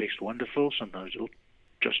 Sometimes it'll taste wonderful. Sometimes it'll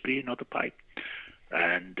just be another pipe.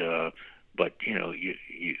 And but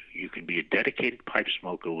you can be a dedicated pipe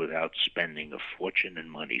smoker without spending a fortune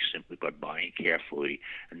and money, simply by buying carefully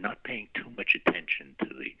and not paying too much attention to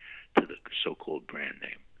the so-called brand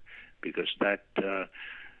name, because that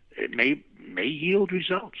it may yield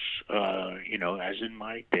results. as in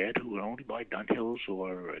my dad, who would only buy Dunhills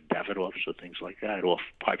or Davidoffs or things like that, or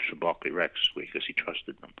pipes from Barclay Rex because he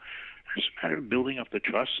trusted them. It's a matter of building up the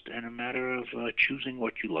trust and a matter of choosing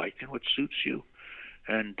what you like and what suits you.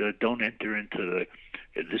 And don't enter into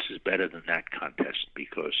this is better than that contest,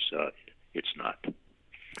 because it's not.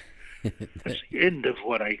 That's the end of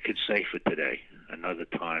what I could say for today. Another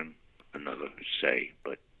time, another say,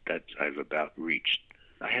 but that I've about reached.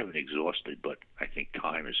 I haven't exhausted, but I think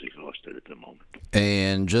time is exhausted at the moment.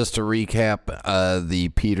 And just to recap, the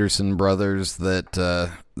Peterson brothers that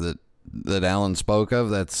Alan spoke of,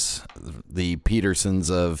 that's the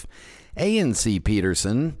Petersons of A&C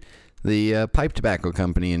Peterson, the pipe tobacco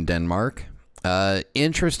company in Denmark.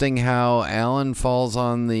 Interesting how Alan falls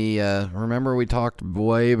on the, remember we talked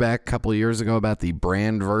way back a couple of years ago about the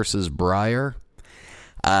brand versus Breyer?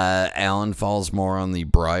 Alan falls more on the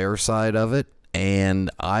Breyer side of it, and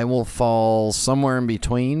I will fall somewhere in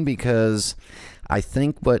between, because I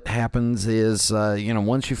think what happens is,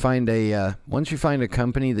 once you find a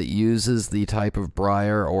company that uses the type of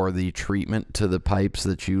Breyer or the treatment to the pipes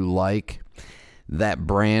that you like, that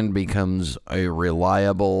brand becomes a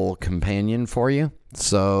reliable companion for you.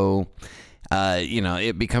 So,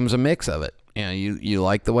 it becomes a mix of it. You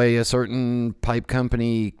like the way a certain pipe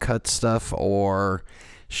company cuts stuff or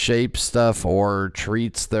shapes stuff or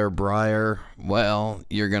treats their Breyer. Well,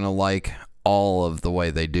 you're going to like all of the way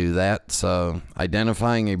they do that. So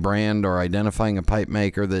identifying a brand or identifying a pipe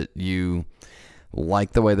maker that you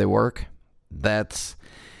like the way they work, that's,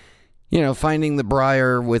 finding the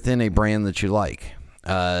Breyer within a brand that you like.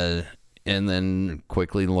 And then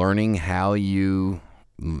quickly learning how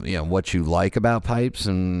what you like about pipes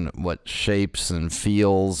and what shapes and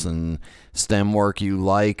feels and stem work you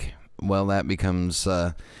like. Well, that becomes,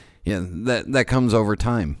 that comes over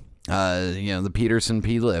time. The Peterson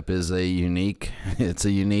P-lip is a unique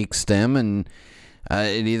stem, and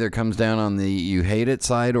it either comes down on the you hate it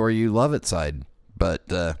side or you love it side. But,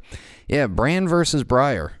 brand versus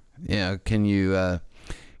Breyer. Can you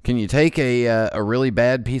take a really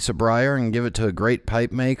bad piece of Breyer and give it to a great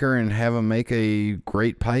pipe maker and have them make a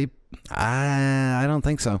great pipe? I don't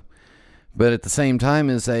think so. But at the same time,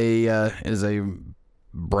 is a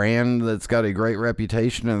brand that's got a great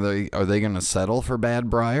reputation, are they going to settle for bad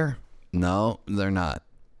Breyer? No, they're not.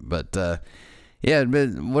 But it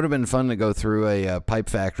would have been fun to go through a pipe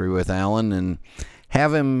factory with Alan and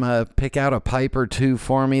have him pick out a pipe or two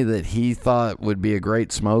for me that he thought would be a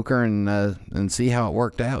great smoker, and see how it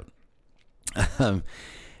worked out.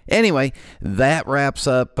 Anyway, that wraps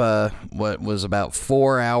up what was about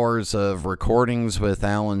 4 hours of recordings with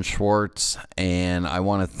Alan Schwartz, and I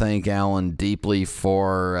want to thank Alan deeply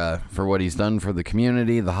for what he's done for the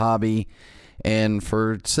community, the hobby, and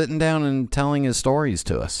for sitting down and telling his stories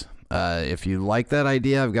to us. If you like that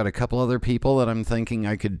idea, I've got a couple other people that I'm thinking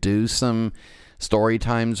I could do some story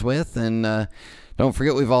times with, and don't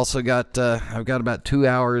forget, we've also got I've got about 2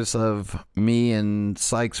 hours of me and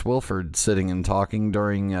Sykes Wilford sitting and talking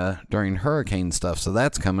during hurricane stuff, so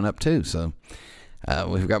that's coming up too. So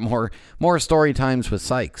we've got more story times with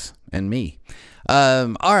Sykes and me.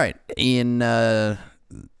 All right, we'll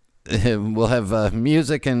have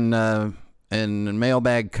music and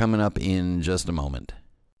mailbag coming up in just a moment.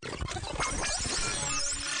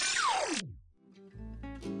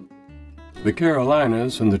 The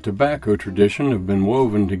Carolinas and the tobacco tradition have been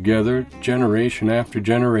woven together generation after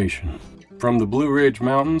generation. From the Blue Ridge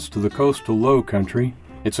Mountains to the coastal low country,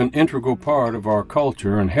 it's an integral part of our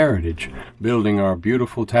culture and heritage, building our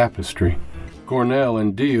beautiful tapestry. Cornell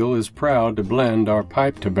and Deal is proud to blend our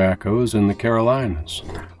pipe tobaccos in the Carolinas.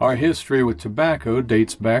 Our history with tobacco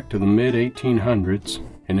dates back to the mid-1800s,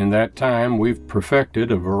 and in that time we've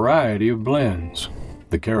perfected a variety of blends.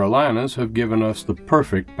 The Carolinas have given us the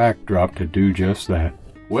perfect backdrop to do just that.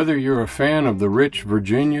 Whether you're a fan of the rich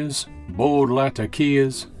Virginias, bold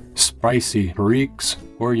Latakias, spicy Periques,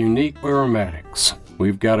 or unique aromatics,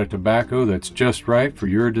 we've got a tobacco that's just right for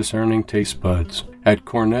your discerning taste buds. At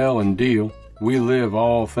Cornell and Deal, we live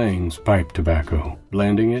all things pipe tobacco,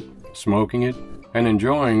 blending it, smoking it, and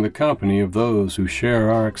enjoying the company of those who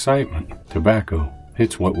share our excitement. Tobacco,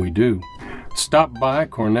 it's what we do. Stop by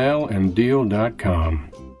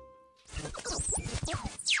CornellandDeal.com.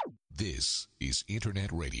 This is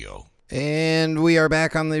Internet Radio. And we are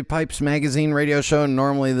back on the Pipes Magazine radio show.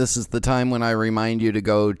 Normally this is the time when I remind you to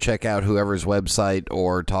go check out whoever's website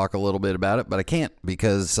or talk a little bit about it, but I can't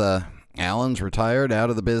because Alan's retired, out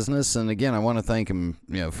of the business, and again, I want to thank him,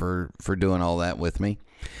 for doing all that with me.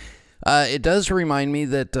 It does remind me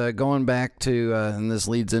that going back to, and this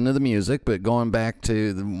leads into the music, but going back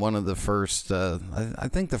to one of the first, I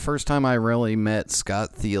think the first time I really met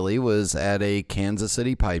Scott Thiele was at a Kansas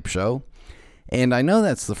City pipe show. And I know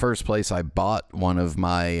that's the first place I bought one of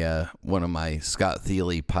my Scott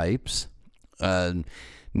Thiele pipes.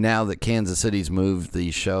 Now that Kansas City's moved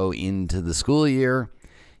the show into the school year,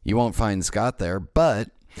 you won't find Scott there. But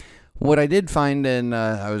what I did find, and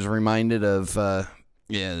I was reminded of, I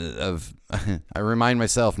remind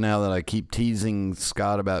myself now that I keep teasing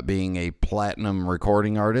Scott about being a platinum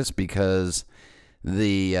recording artist, because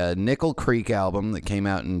the Nickel Creek album that came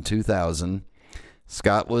out in 2000,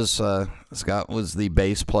 Scott was the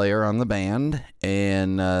bass player on the band,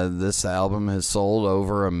 and this album has sold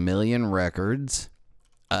over 1 million records.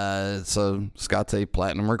 So Scott's a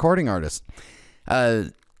platinum recording artist.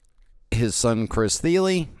 His son Chris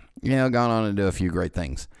Thiele, gone on to do a few great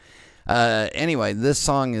things. Anyway, this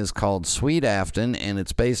song is called Sweet Afton, and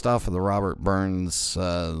it's based off of the Robert Burns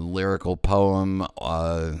lyrical poem,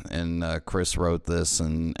 and Chris wrote this,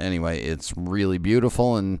 and anyway, it's really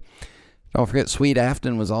beautiful. And don't forget, Sweet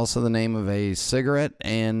Afton was also the name of a cigarette,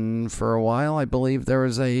 and for a while I believe there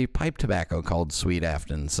was a pipe tobacco called Sweet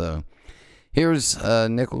Afton. So here's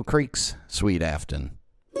Nickel Creek's Sweet Afton.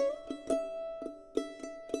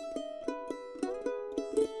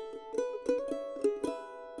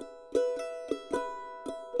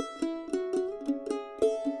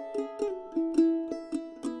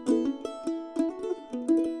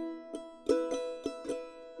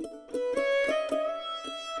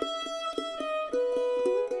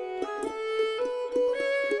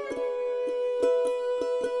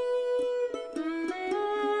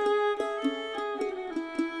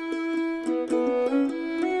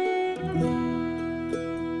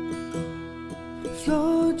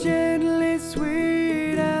 Flow gently,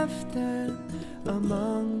 sweet after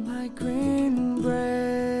among my green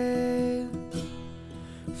braids.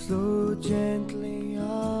 Flow gently,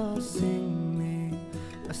 oh, sing me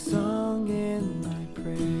a song in my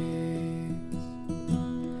praise.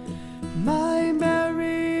 My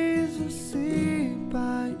berries will sit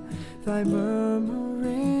by thy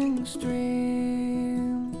murmuring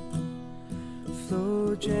stream.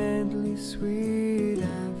 Flow gently, sweet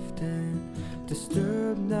after,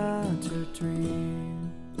 disturb not her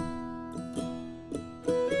dream.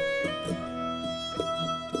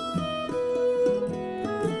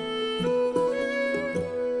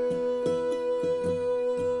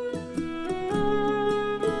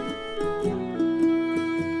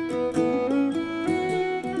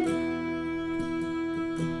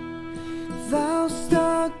 Thou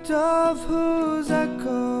stalk of whose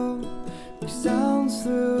echo resounds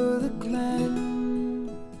through the glen.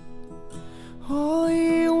 Oh,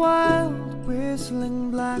 ye wild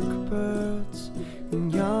whistling blackbirds in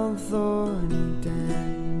yon thorny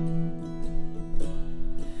den.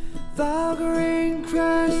 Thou green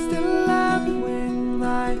crested lapwing,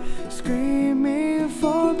 thy screaming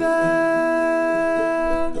forbear.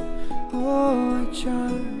 Oh, I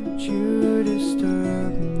charge you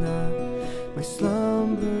disturb not my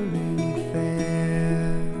slumbering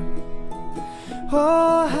fair.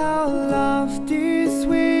 Oh, how lofty,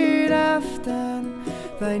 sweet Afton,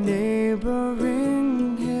 thy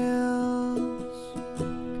neighboring hills,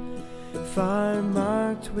 far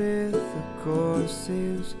marked with the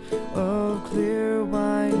courses of clear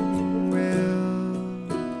winding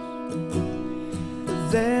rills.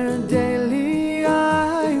 There daily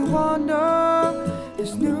I wander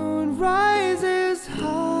as noon rises high.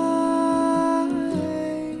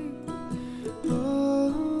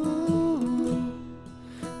 Oh,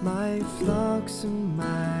 my flocks and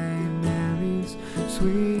my berries,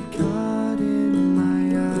 sweet God in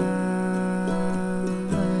my eye.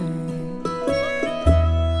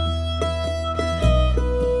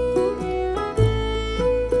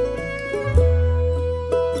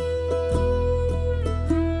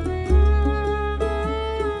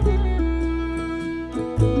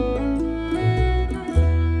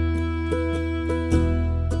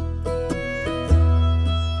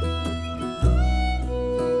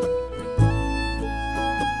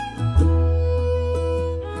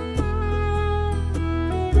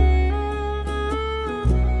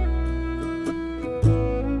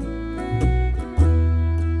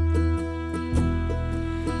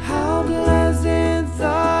 How pleasant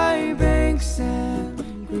thy banks and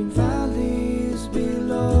green valleys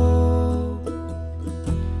below,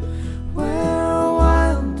 where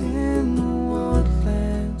wild in the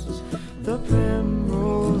woodlands the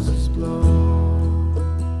primroses blow.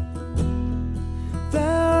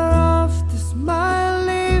 There oft the smile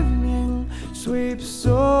evening sweeps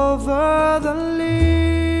over the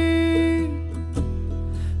lea.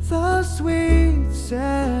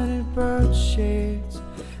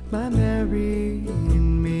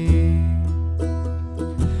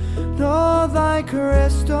 my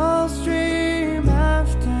crystal stream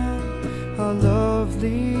after our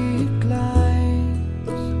lovely glides,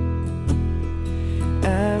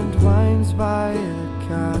 and winds by a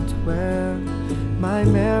cat where my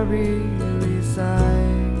Mary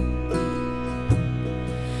resides.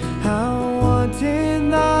 How wanting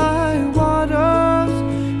thy waters,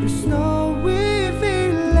 your snowy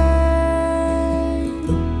fillet,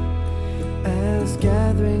 as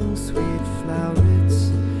gathering sweet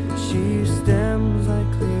flowers, she stems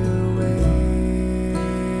like clear way.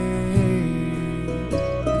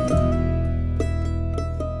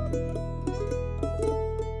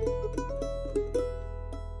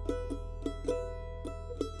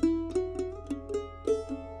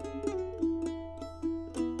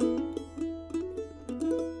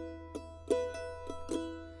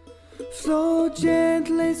 Flow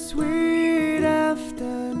gently, sweet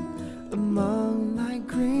Afton, among thy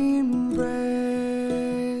green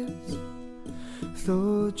braids.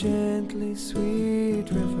 Flow gently, sweet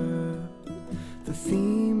river, the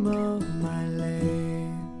theme of my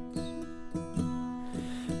lays.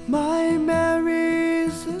 My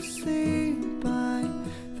Mary's asleep by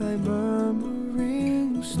thy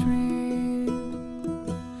murmuring stream.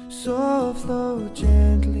 So flow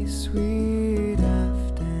gently, sweet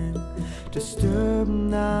Afton, disturb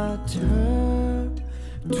not her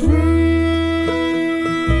dream.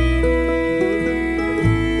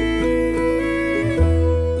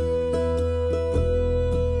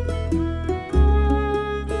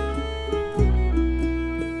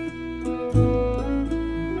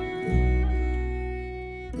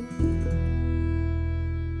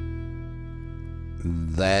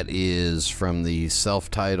 That is from the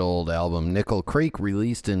self-titled album Nickel Creek,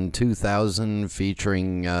 released in 2000,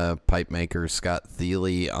 featuring pipe maker Scott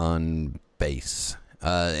Thiele on bass.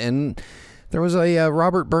 And there was a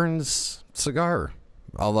Robert Burns cigar,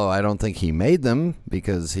 although I don't think he made them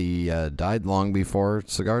because he died long before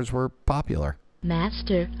cigars were popular.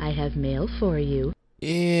 Master, I have mail for you.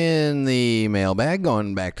 In the mailbag,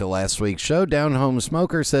 going back to last week's show, Down Home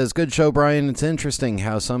Smoker says, "Good show, Brian. It's interesting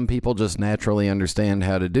how some people just naturally understand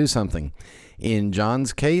how to do something. In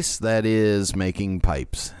John's case, that is making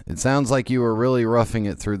pipes. It sounds like you were really roughing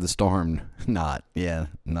it through the storm." Not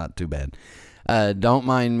too bad. Don't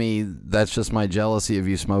mind me. That's just my jealousy of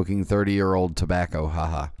you smoking 30-year-old tobacco.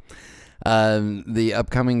 Haha. The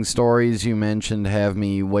upcoming stories you mentioned have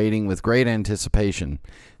me waiting with great anticipation.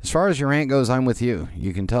 As far as your rant goes, I'm with you.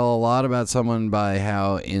 You can tell a lot about someone by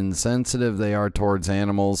how insensitive they are towards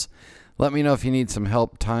animals. Let me know if you need some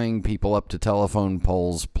help tying people up to telephone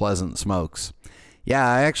poles. Pleasant smokes. Yeah,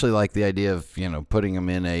 I actually like the idea of, putting them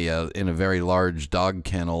in a very large dog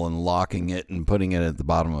kennel and locking it and putting it at the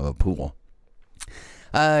bottom of a pool.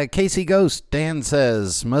 Casey Ghost, Dan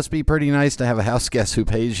says, "Must be pretty nice to have a house guest who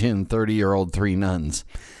pays you in 30-year-old three nuns."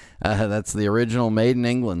 That's the original Made in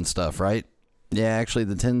England stuff, right? Yeah, actually,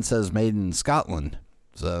 the tin says Made in Scotland.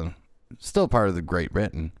 So, still part of the Great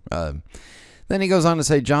Britain. Then he goes on to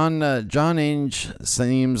say, John Inge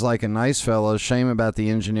seems like a nice fellow. Shame about the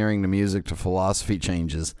engineering to music to philosophy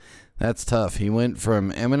changes. That's tough. He went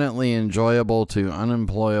from eminently enjoyable to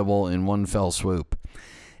unemployable in one fell swoop.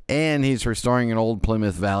 And he's restoring an old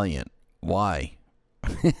Plymouth Valiant. Why?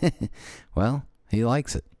 Well, he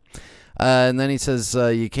likes it. And then he says,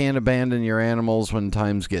 you can't abandon your animals when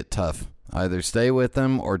times get tough. Either stay with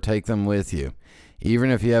them or take them with you, even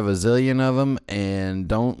if you have a zillion of them, and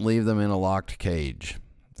don't leave them in a locked cage.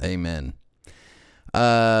 Amen.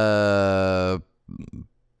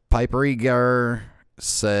 Piperiger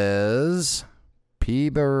says,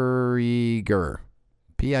 Piberiger,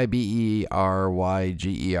 Piberygger,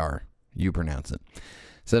 you pronounce it.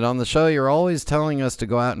 Said, on the show, you're always telling us to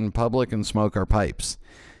go out in public and smoke our pipes.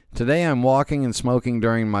 Today I'm walking and smoking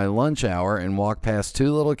during my lunch hour and walk past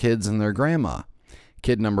two little kids and their grandma.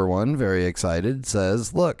 Kid number 1, very excited,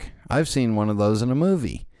 says, look, I've seen one of those in a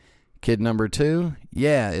movie. Kid number 2,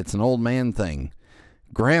 yeah, it's an old man thing.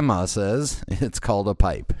 Grandma says it's called a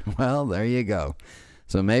pipe. Well, there you go.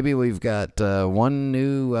 So maybe we've got one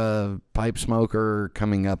new pipe smoker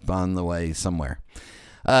coming up on the way somewhere.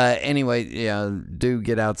 Anyway, yeah, do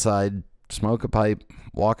get outside, smoke a pipe,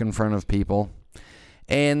 walk in front of people.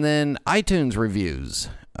 And then iTunes reviews,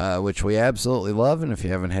 which we absolutely love. And if you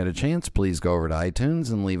haven't had a chance, please go over to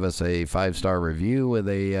iTunes and leave us a 5-star review with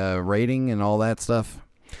a rating and all that stuff.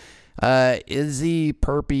 Izzy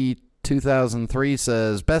Perpy 2003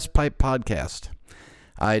 says, Best Pipe Podcast.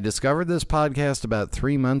 I discovered this podcast about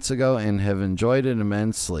 3 months ago and have enjoyed it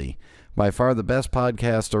immensely. By far the best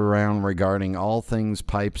podcast around regarding all things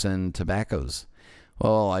pipes and tobaccos.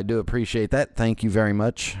 Well, I do appreciate that. Thank you very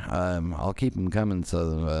much. I'll keep them coming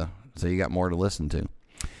so So you got more to listen to.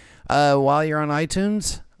 While you're on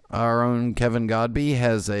iTunes, our own Kevin Godby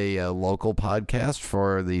has a local podcast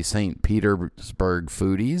for the St. Petersburg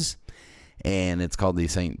foodies, and it's called the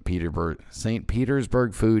St. Petersburg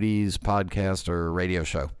Foodies podcast or radio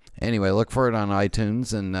show. Anyway, look for it on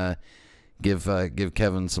iTunes and give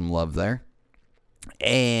Kevin some love there.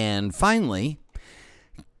 And finally,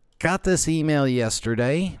 got this email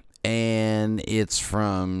yesterday, and it's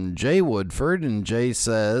from Jay Woodford, and Jay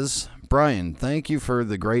says, Brian, thank you for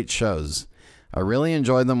the great shows. I really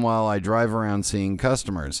enjoy them while I drive around seeing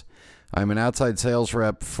customers. I'm an outside sales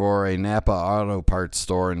rep for a Napa auto parts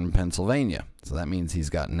store in Pennsylvania. So that means he's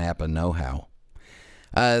got Napa know-how.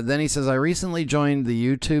 Then he says, I recently joined the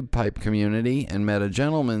YouTube pipe community and met a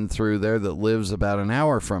gentleman through there that lives about an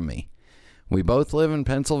hour from me. We both live in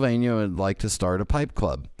Pennsylvania and would like to start a pipe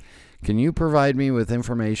club. Can you provide me with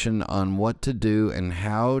information on what to do and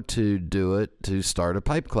how to do it to start a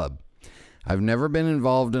pipe club? I've never been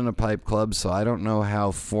involved in a pipe club, so I don't know how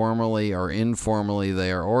formally or informally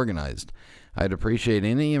they are organized. I'd appreciate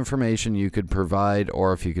any information you could provide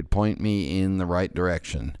or if you could point me in the right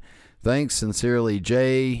direction. Thanks, sincerely,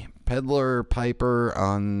 Jay, Peddler Piper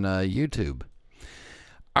on YouTube.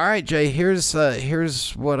 All right, Jay,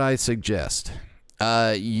 here's what I suggest.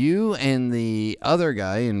 You and the other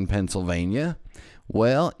guy in Pennsylvania,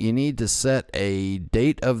 well, you need to set a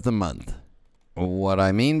date of the month. What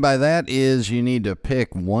I mean by that is you need to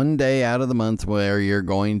pick one day out of the month where you're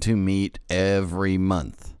going to meet every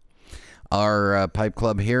month. Our pipe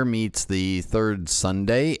club here meets the third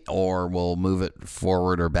Sunday, or we'll move it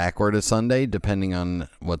forward or backward a Sunday, depending on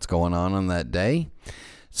what's going on that day.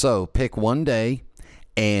 So pick one day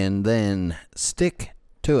and then stick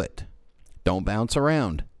to it. Don't bounce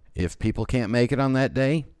around. If people can't make it on that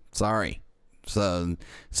day, sorry. So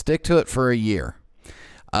stick to it for a year.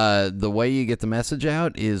 The way you get the message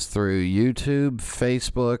out is through YouTube,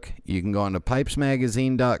 Facebook. You can go on to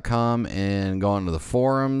PipesMagazine.com and go onto the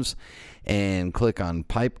forums and click on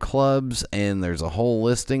pipe clubs, and there's a whole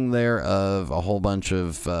listing there of a whole bunch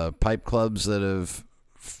of pipe clubs that have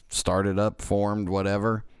started up, formed,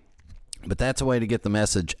 whatever. But that's a way to get the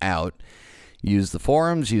message out. Use the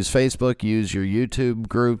forums, use Facebook, use your YouTube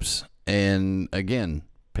groups, and again,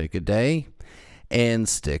 pick a day and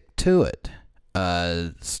stick to it.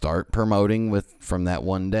 Start promoting from that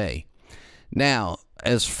one day. Now,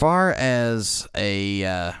 as far as you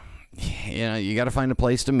got to find a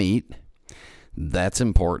place to meet. That's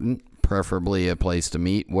important. Preferably a place to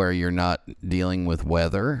meet where you're not dealing with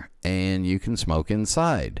weather and you can smoke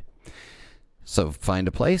inside. So find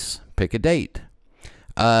a place, pick a date.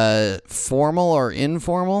 Formal or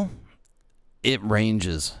informal, it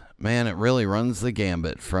ranges. Man, it really runs the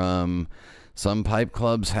gambit. From some pipe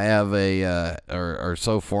clubs have are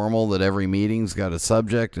so formal that every meeting's got a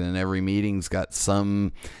subject and every meeting's got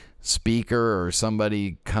some speaker or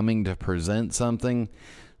somebody coming to present something.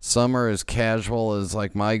 Some are as casual as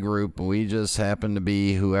like my group. We just happen to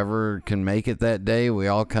be whoever can make it that day. We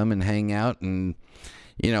all come and hang out, and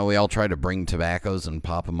we all try to bring tobaccos and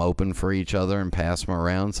pop them open for each other and pass them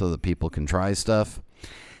around so that people can try stuff.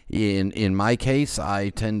 In my case, I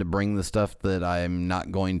tend to bring the stuff that I'm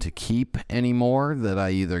not going to keep anymore, that I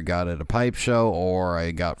either got at a pipe show or I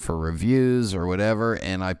got for reviews or whatever,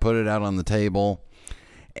 and I put it out on the table,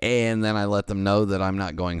 and then I let them know that I'm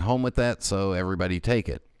not going home with that, so everybody take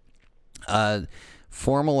it.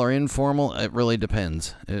 Formal or informal, it really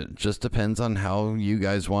depends. It just depends on how you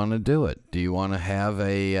guys want to do it. Do you want to have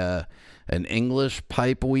an English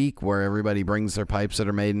pipe week where everybody brings their pipes that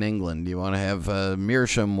are made in England? Do you want to have a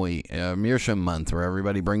Meerschaum week, Meerschaum month where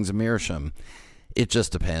everybody brings a Meerschaum? It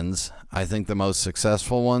just depends. I think the most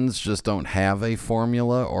successful ones just don't have a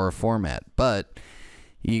formula or a format. But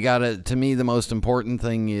to me, the most important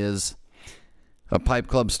thing is a pipe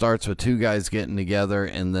club starts with two guys getting together,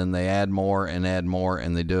 and then they add more, and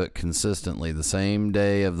they do it consistently. The same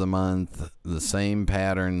day of the month, the same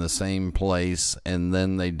pattern, the same place, and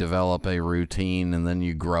then they develop a routine, and then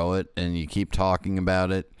you grow it, and you keep talking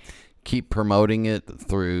about it, keep promoting it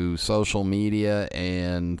through social media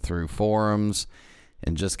and through forums,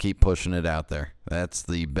 and just keep pushing it out there. That's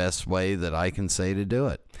the best way that I can say to do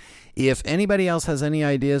it. If anybody else has any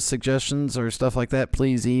ideas, suggestions, or stuff like that,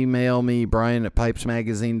 please email me, Brian at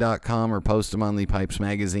PipesMagazine.com, or post them on the Pipes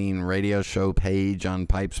Magazine radio show page on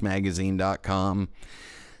PipesMagazine.com.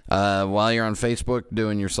 While you're on Facebook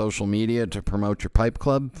doing your social media to promote your pipe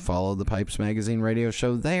club, follow the Pipes Magazine radio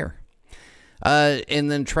show there. And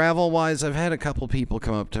then travel-wise, I've had a couple people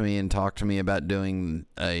come up to me and talk to me about doing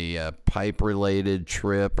a pipe-related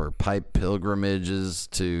trip or pipe pilgrimages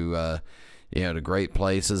to great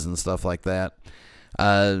places and stuff like that.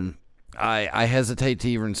 I hesitate to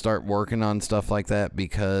even start working on stuff like that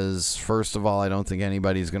because, first of all, I don't think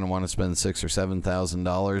anybody's going to want to spend $6,000 or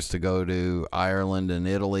 $7,000 to go to Ireland and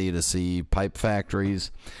Italy to see pipe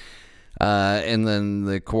factories. And then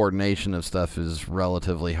the coordination of stuff is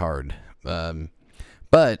relatively hard.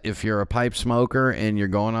 But if you're a pipe smoker and you're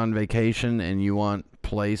going on vacation and you want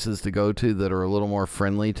places to go to that are a little more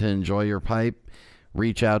friendly to enjoy your pipe,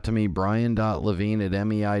 reach out to me,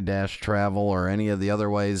 brian.levine@mei-travel or any of the other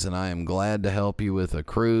ways, and I am glad to help you with a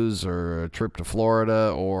cruise or a trip to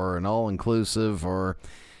Florida or an all-inclusive, or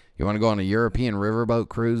you want to go on a European riverboat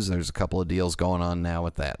cruise. There's a couple of deals going on now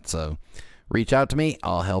with that. So reach out to me.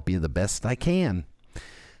 I'll help you the best I can.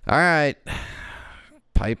 All right.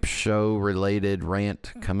 Pipe show related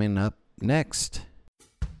rant coming up next.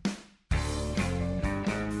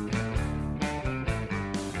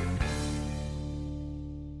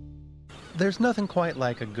 There's nothing quite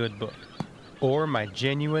like a good book, or my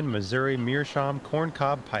genuine Missouri Meerschaum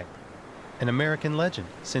corncob pipe, an American legend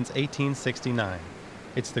since 1869.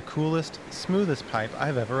 It's the coolest, smoothest pipe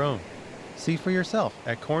I've ever owned. See for yourself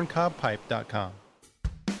at corncobpipe.com.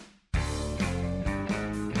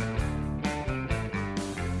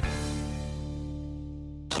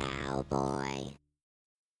 Cowboy.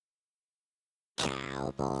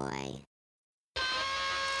 Cowboy.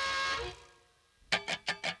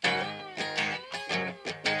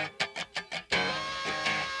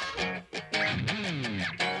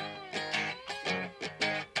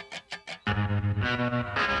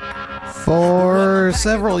 For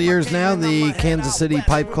several years now, the Kansas City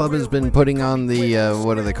Pipe Club has been putting on the,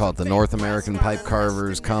 what do they call it, the North American Pipe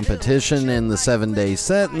Carvers competition in the 7-day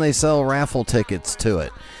set, and they sell raffle tickets to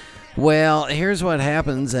it. Well, here's what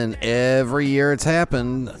happens, and every year it's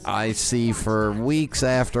happened, I see for weeks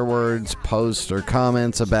afterwards posts or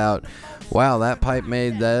comments about, wow, that pipe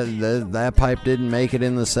made that pipe didn't make it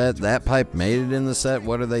in the set, that pipe made it in the set,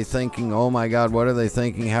 what are they thinking, oh my god, what are they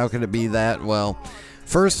thinking, how could it be that? Well,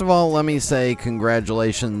 first of all, let me say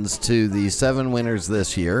congratulations to the 7 winners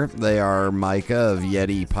this year. They are Micah of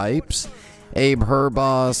Yeti Pipes, Abe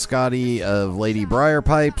Herbaugh, Scotty of Lady Briar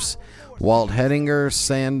Pipes, Walt Hettinger,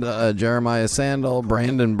 Jeremiah Sandel,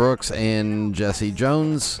 Brandon Brooks, and Jesse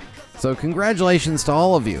Jones. So congratulations to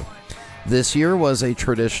all of you. This year was a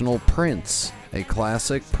traditional Prince, a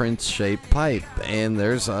classic Prince-shaped pipe. And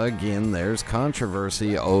there's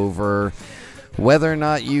controversy over whether or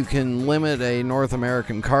not you can limit a North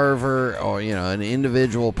American carver or, an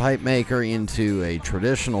individual pipe maker into a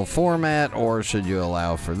traditional format, or should you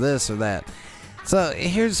allow for this or that. So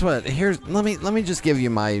let me just give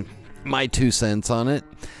you my 2 cents on it.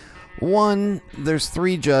 One, there's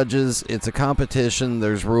 3 judges. It's a competition.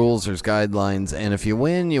 There's rules. There's guidelines. And if you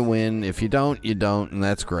win, you win. If you don't, you don't. And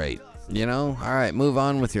that's great. All right, move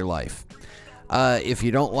on with your life. If you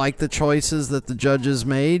don't like the choices that the judges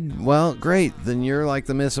made, well, great. Then you're like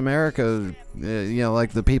the Miss America,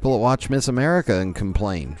 like the people that watch Miss America and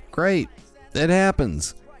complain. Great. It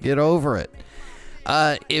happens. Get over it.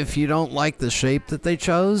 If you don't like the shape that they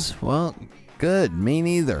chose, well, good. Me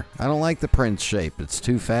neither. I don't like the Prince shape. It's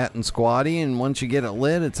too fat and squatty, and once you get it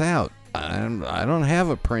lit, it's out. I don't have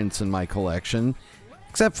a Prince in my collection,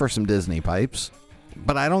 except for some Disney pipes,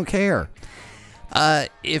 but I don't care.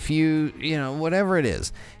 If you whatever it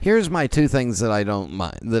is, here's my 2 things that I don't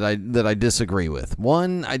mind, that I disagree with.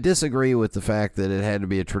 One, I disagree with the fact that it had to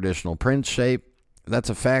be a traditional Prince shape.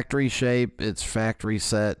 That's a factory shape. It's factory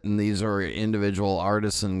set, and these are individual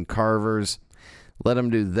artisan carvers. Let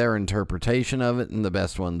them do their interpretation of it, and the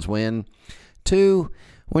best ones win. 2,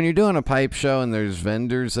 when you're doing a pipe show and there's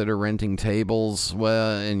vendors that are renting tables,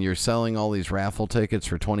 and you're selling all these raffle tickets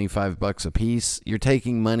for $25 a piece, you're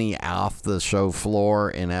taking money off the show floor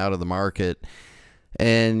and out of the market,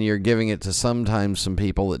 and you're giving it to sometimes some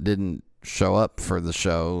people that didn't show up for the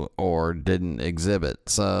show or didn't exhibit.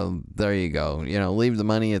 So there you go. Leave the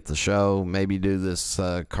money at the show. Maybe do this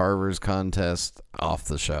carvers contest off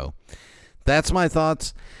the show. That's my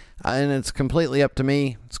thoughts, and it's completely up to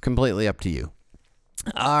me. It's completely up to you.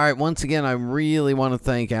 All right, once again, I really want to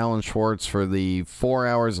thank Alan Schwartz for the 4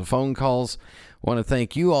 hours of phone calls. I want to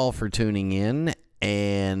thank you all for tuning in,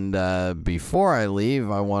 and before I leave,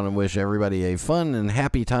 I want to wish everybody a fun and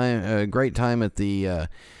happy time, great time at the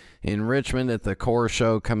in Richmond at the Core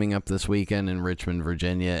Show coming up this weekend in Richmond,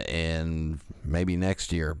 Virginia, and maybe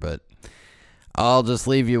next year, but I'll just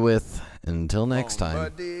leave you with, until next time.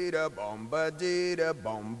 Happy trails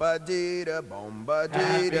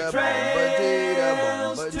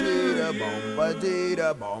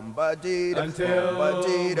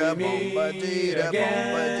until we meet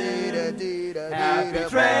again. Happy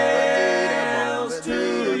trails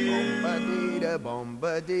to you.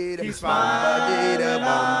 He's smiling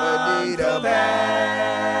until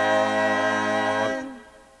then.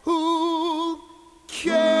 Who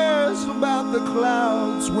cares about the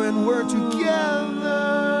clouds when we're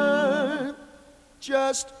together?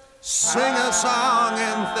 Just sing a song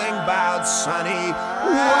and think about sunny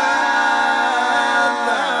weather.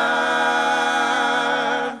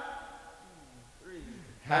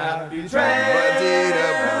 Happy trails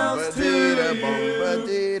to you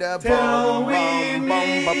till we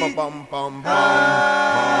meet again.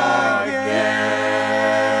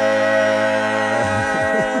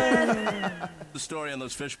 The story on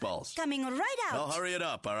those fish balls. Coming right out. Well, hurry it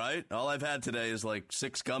up, all right? All I've had today is like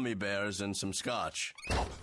 6 gummy bears and some scotch.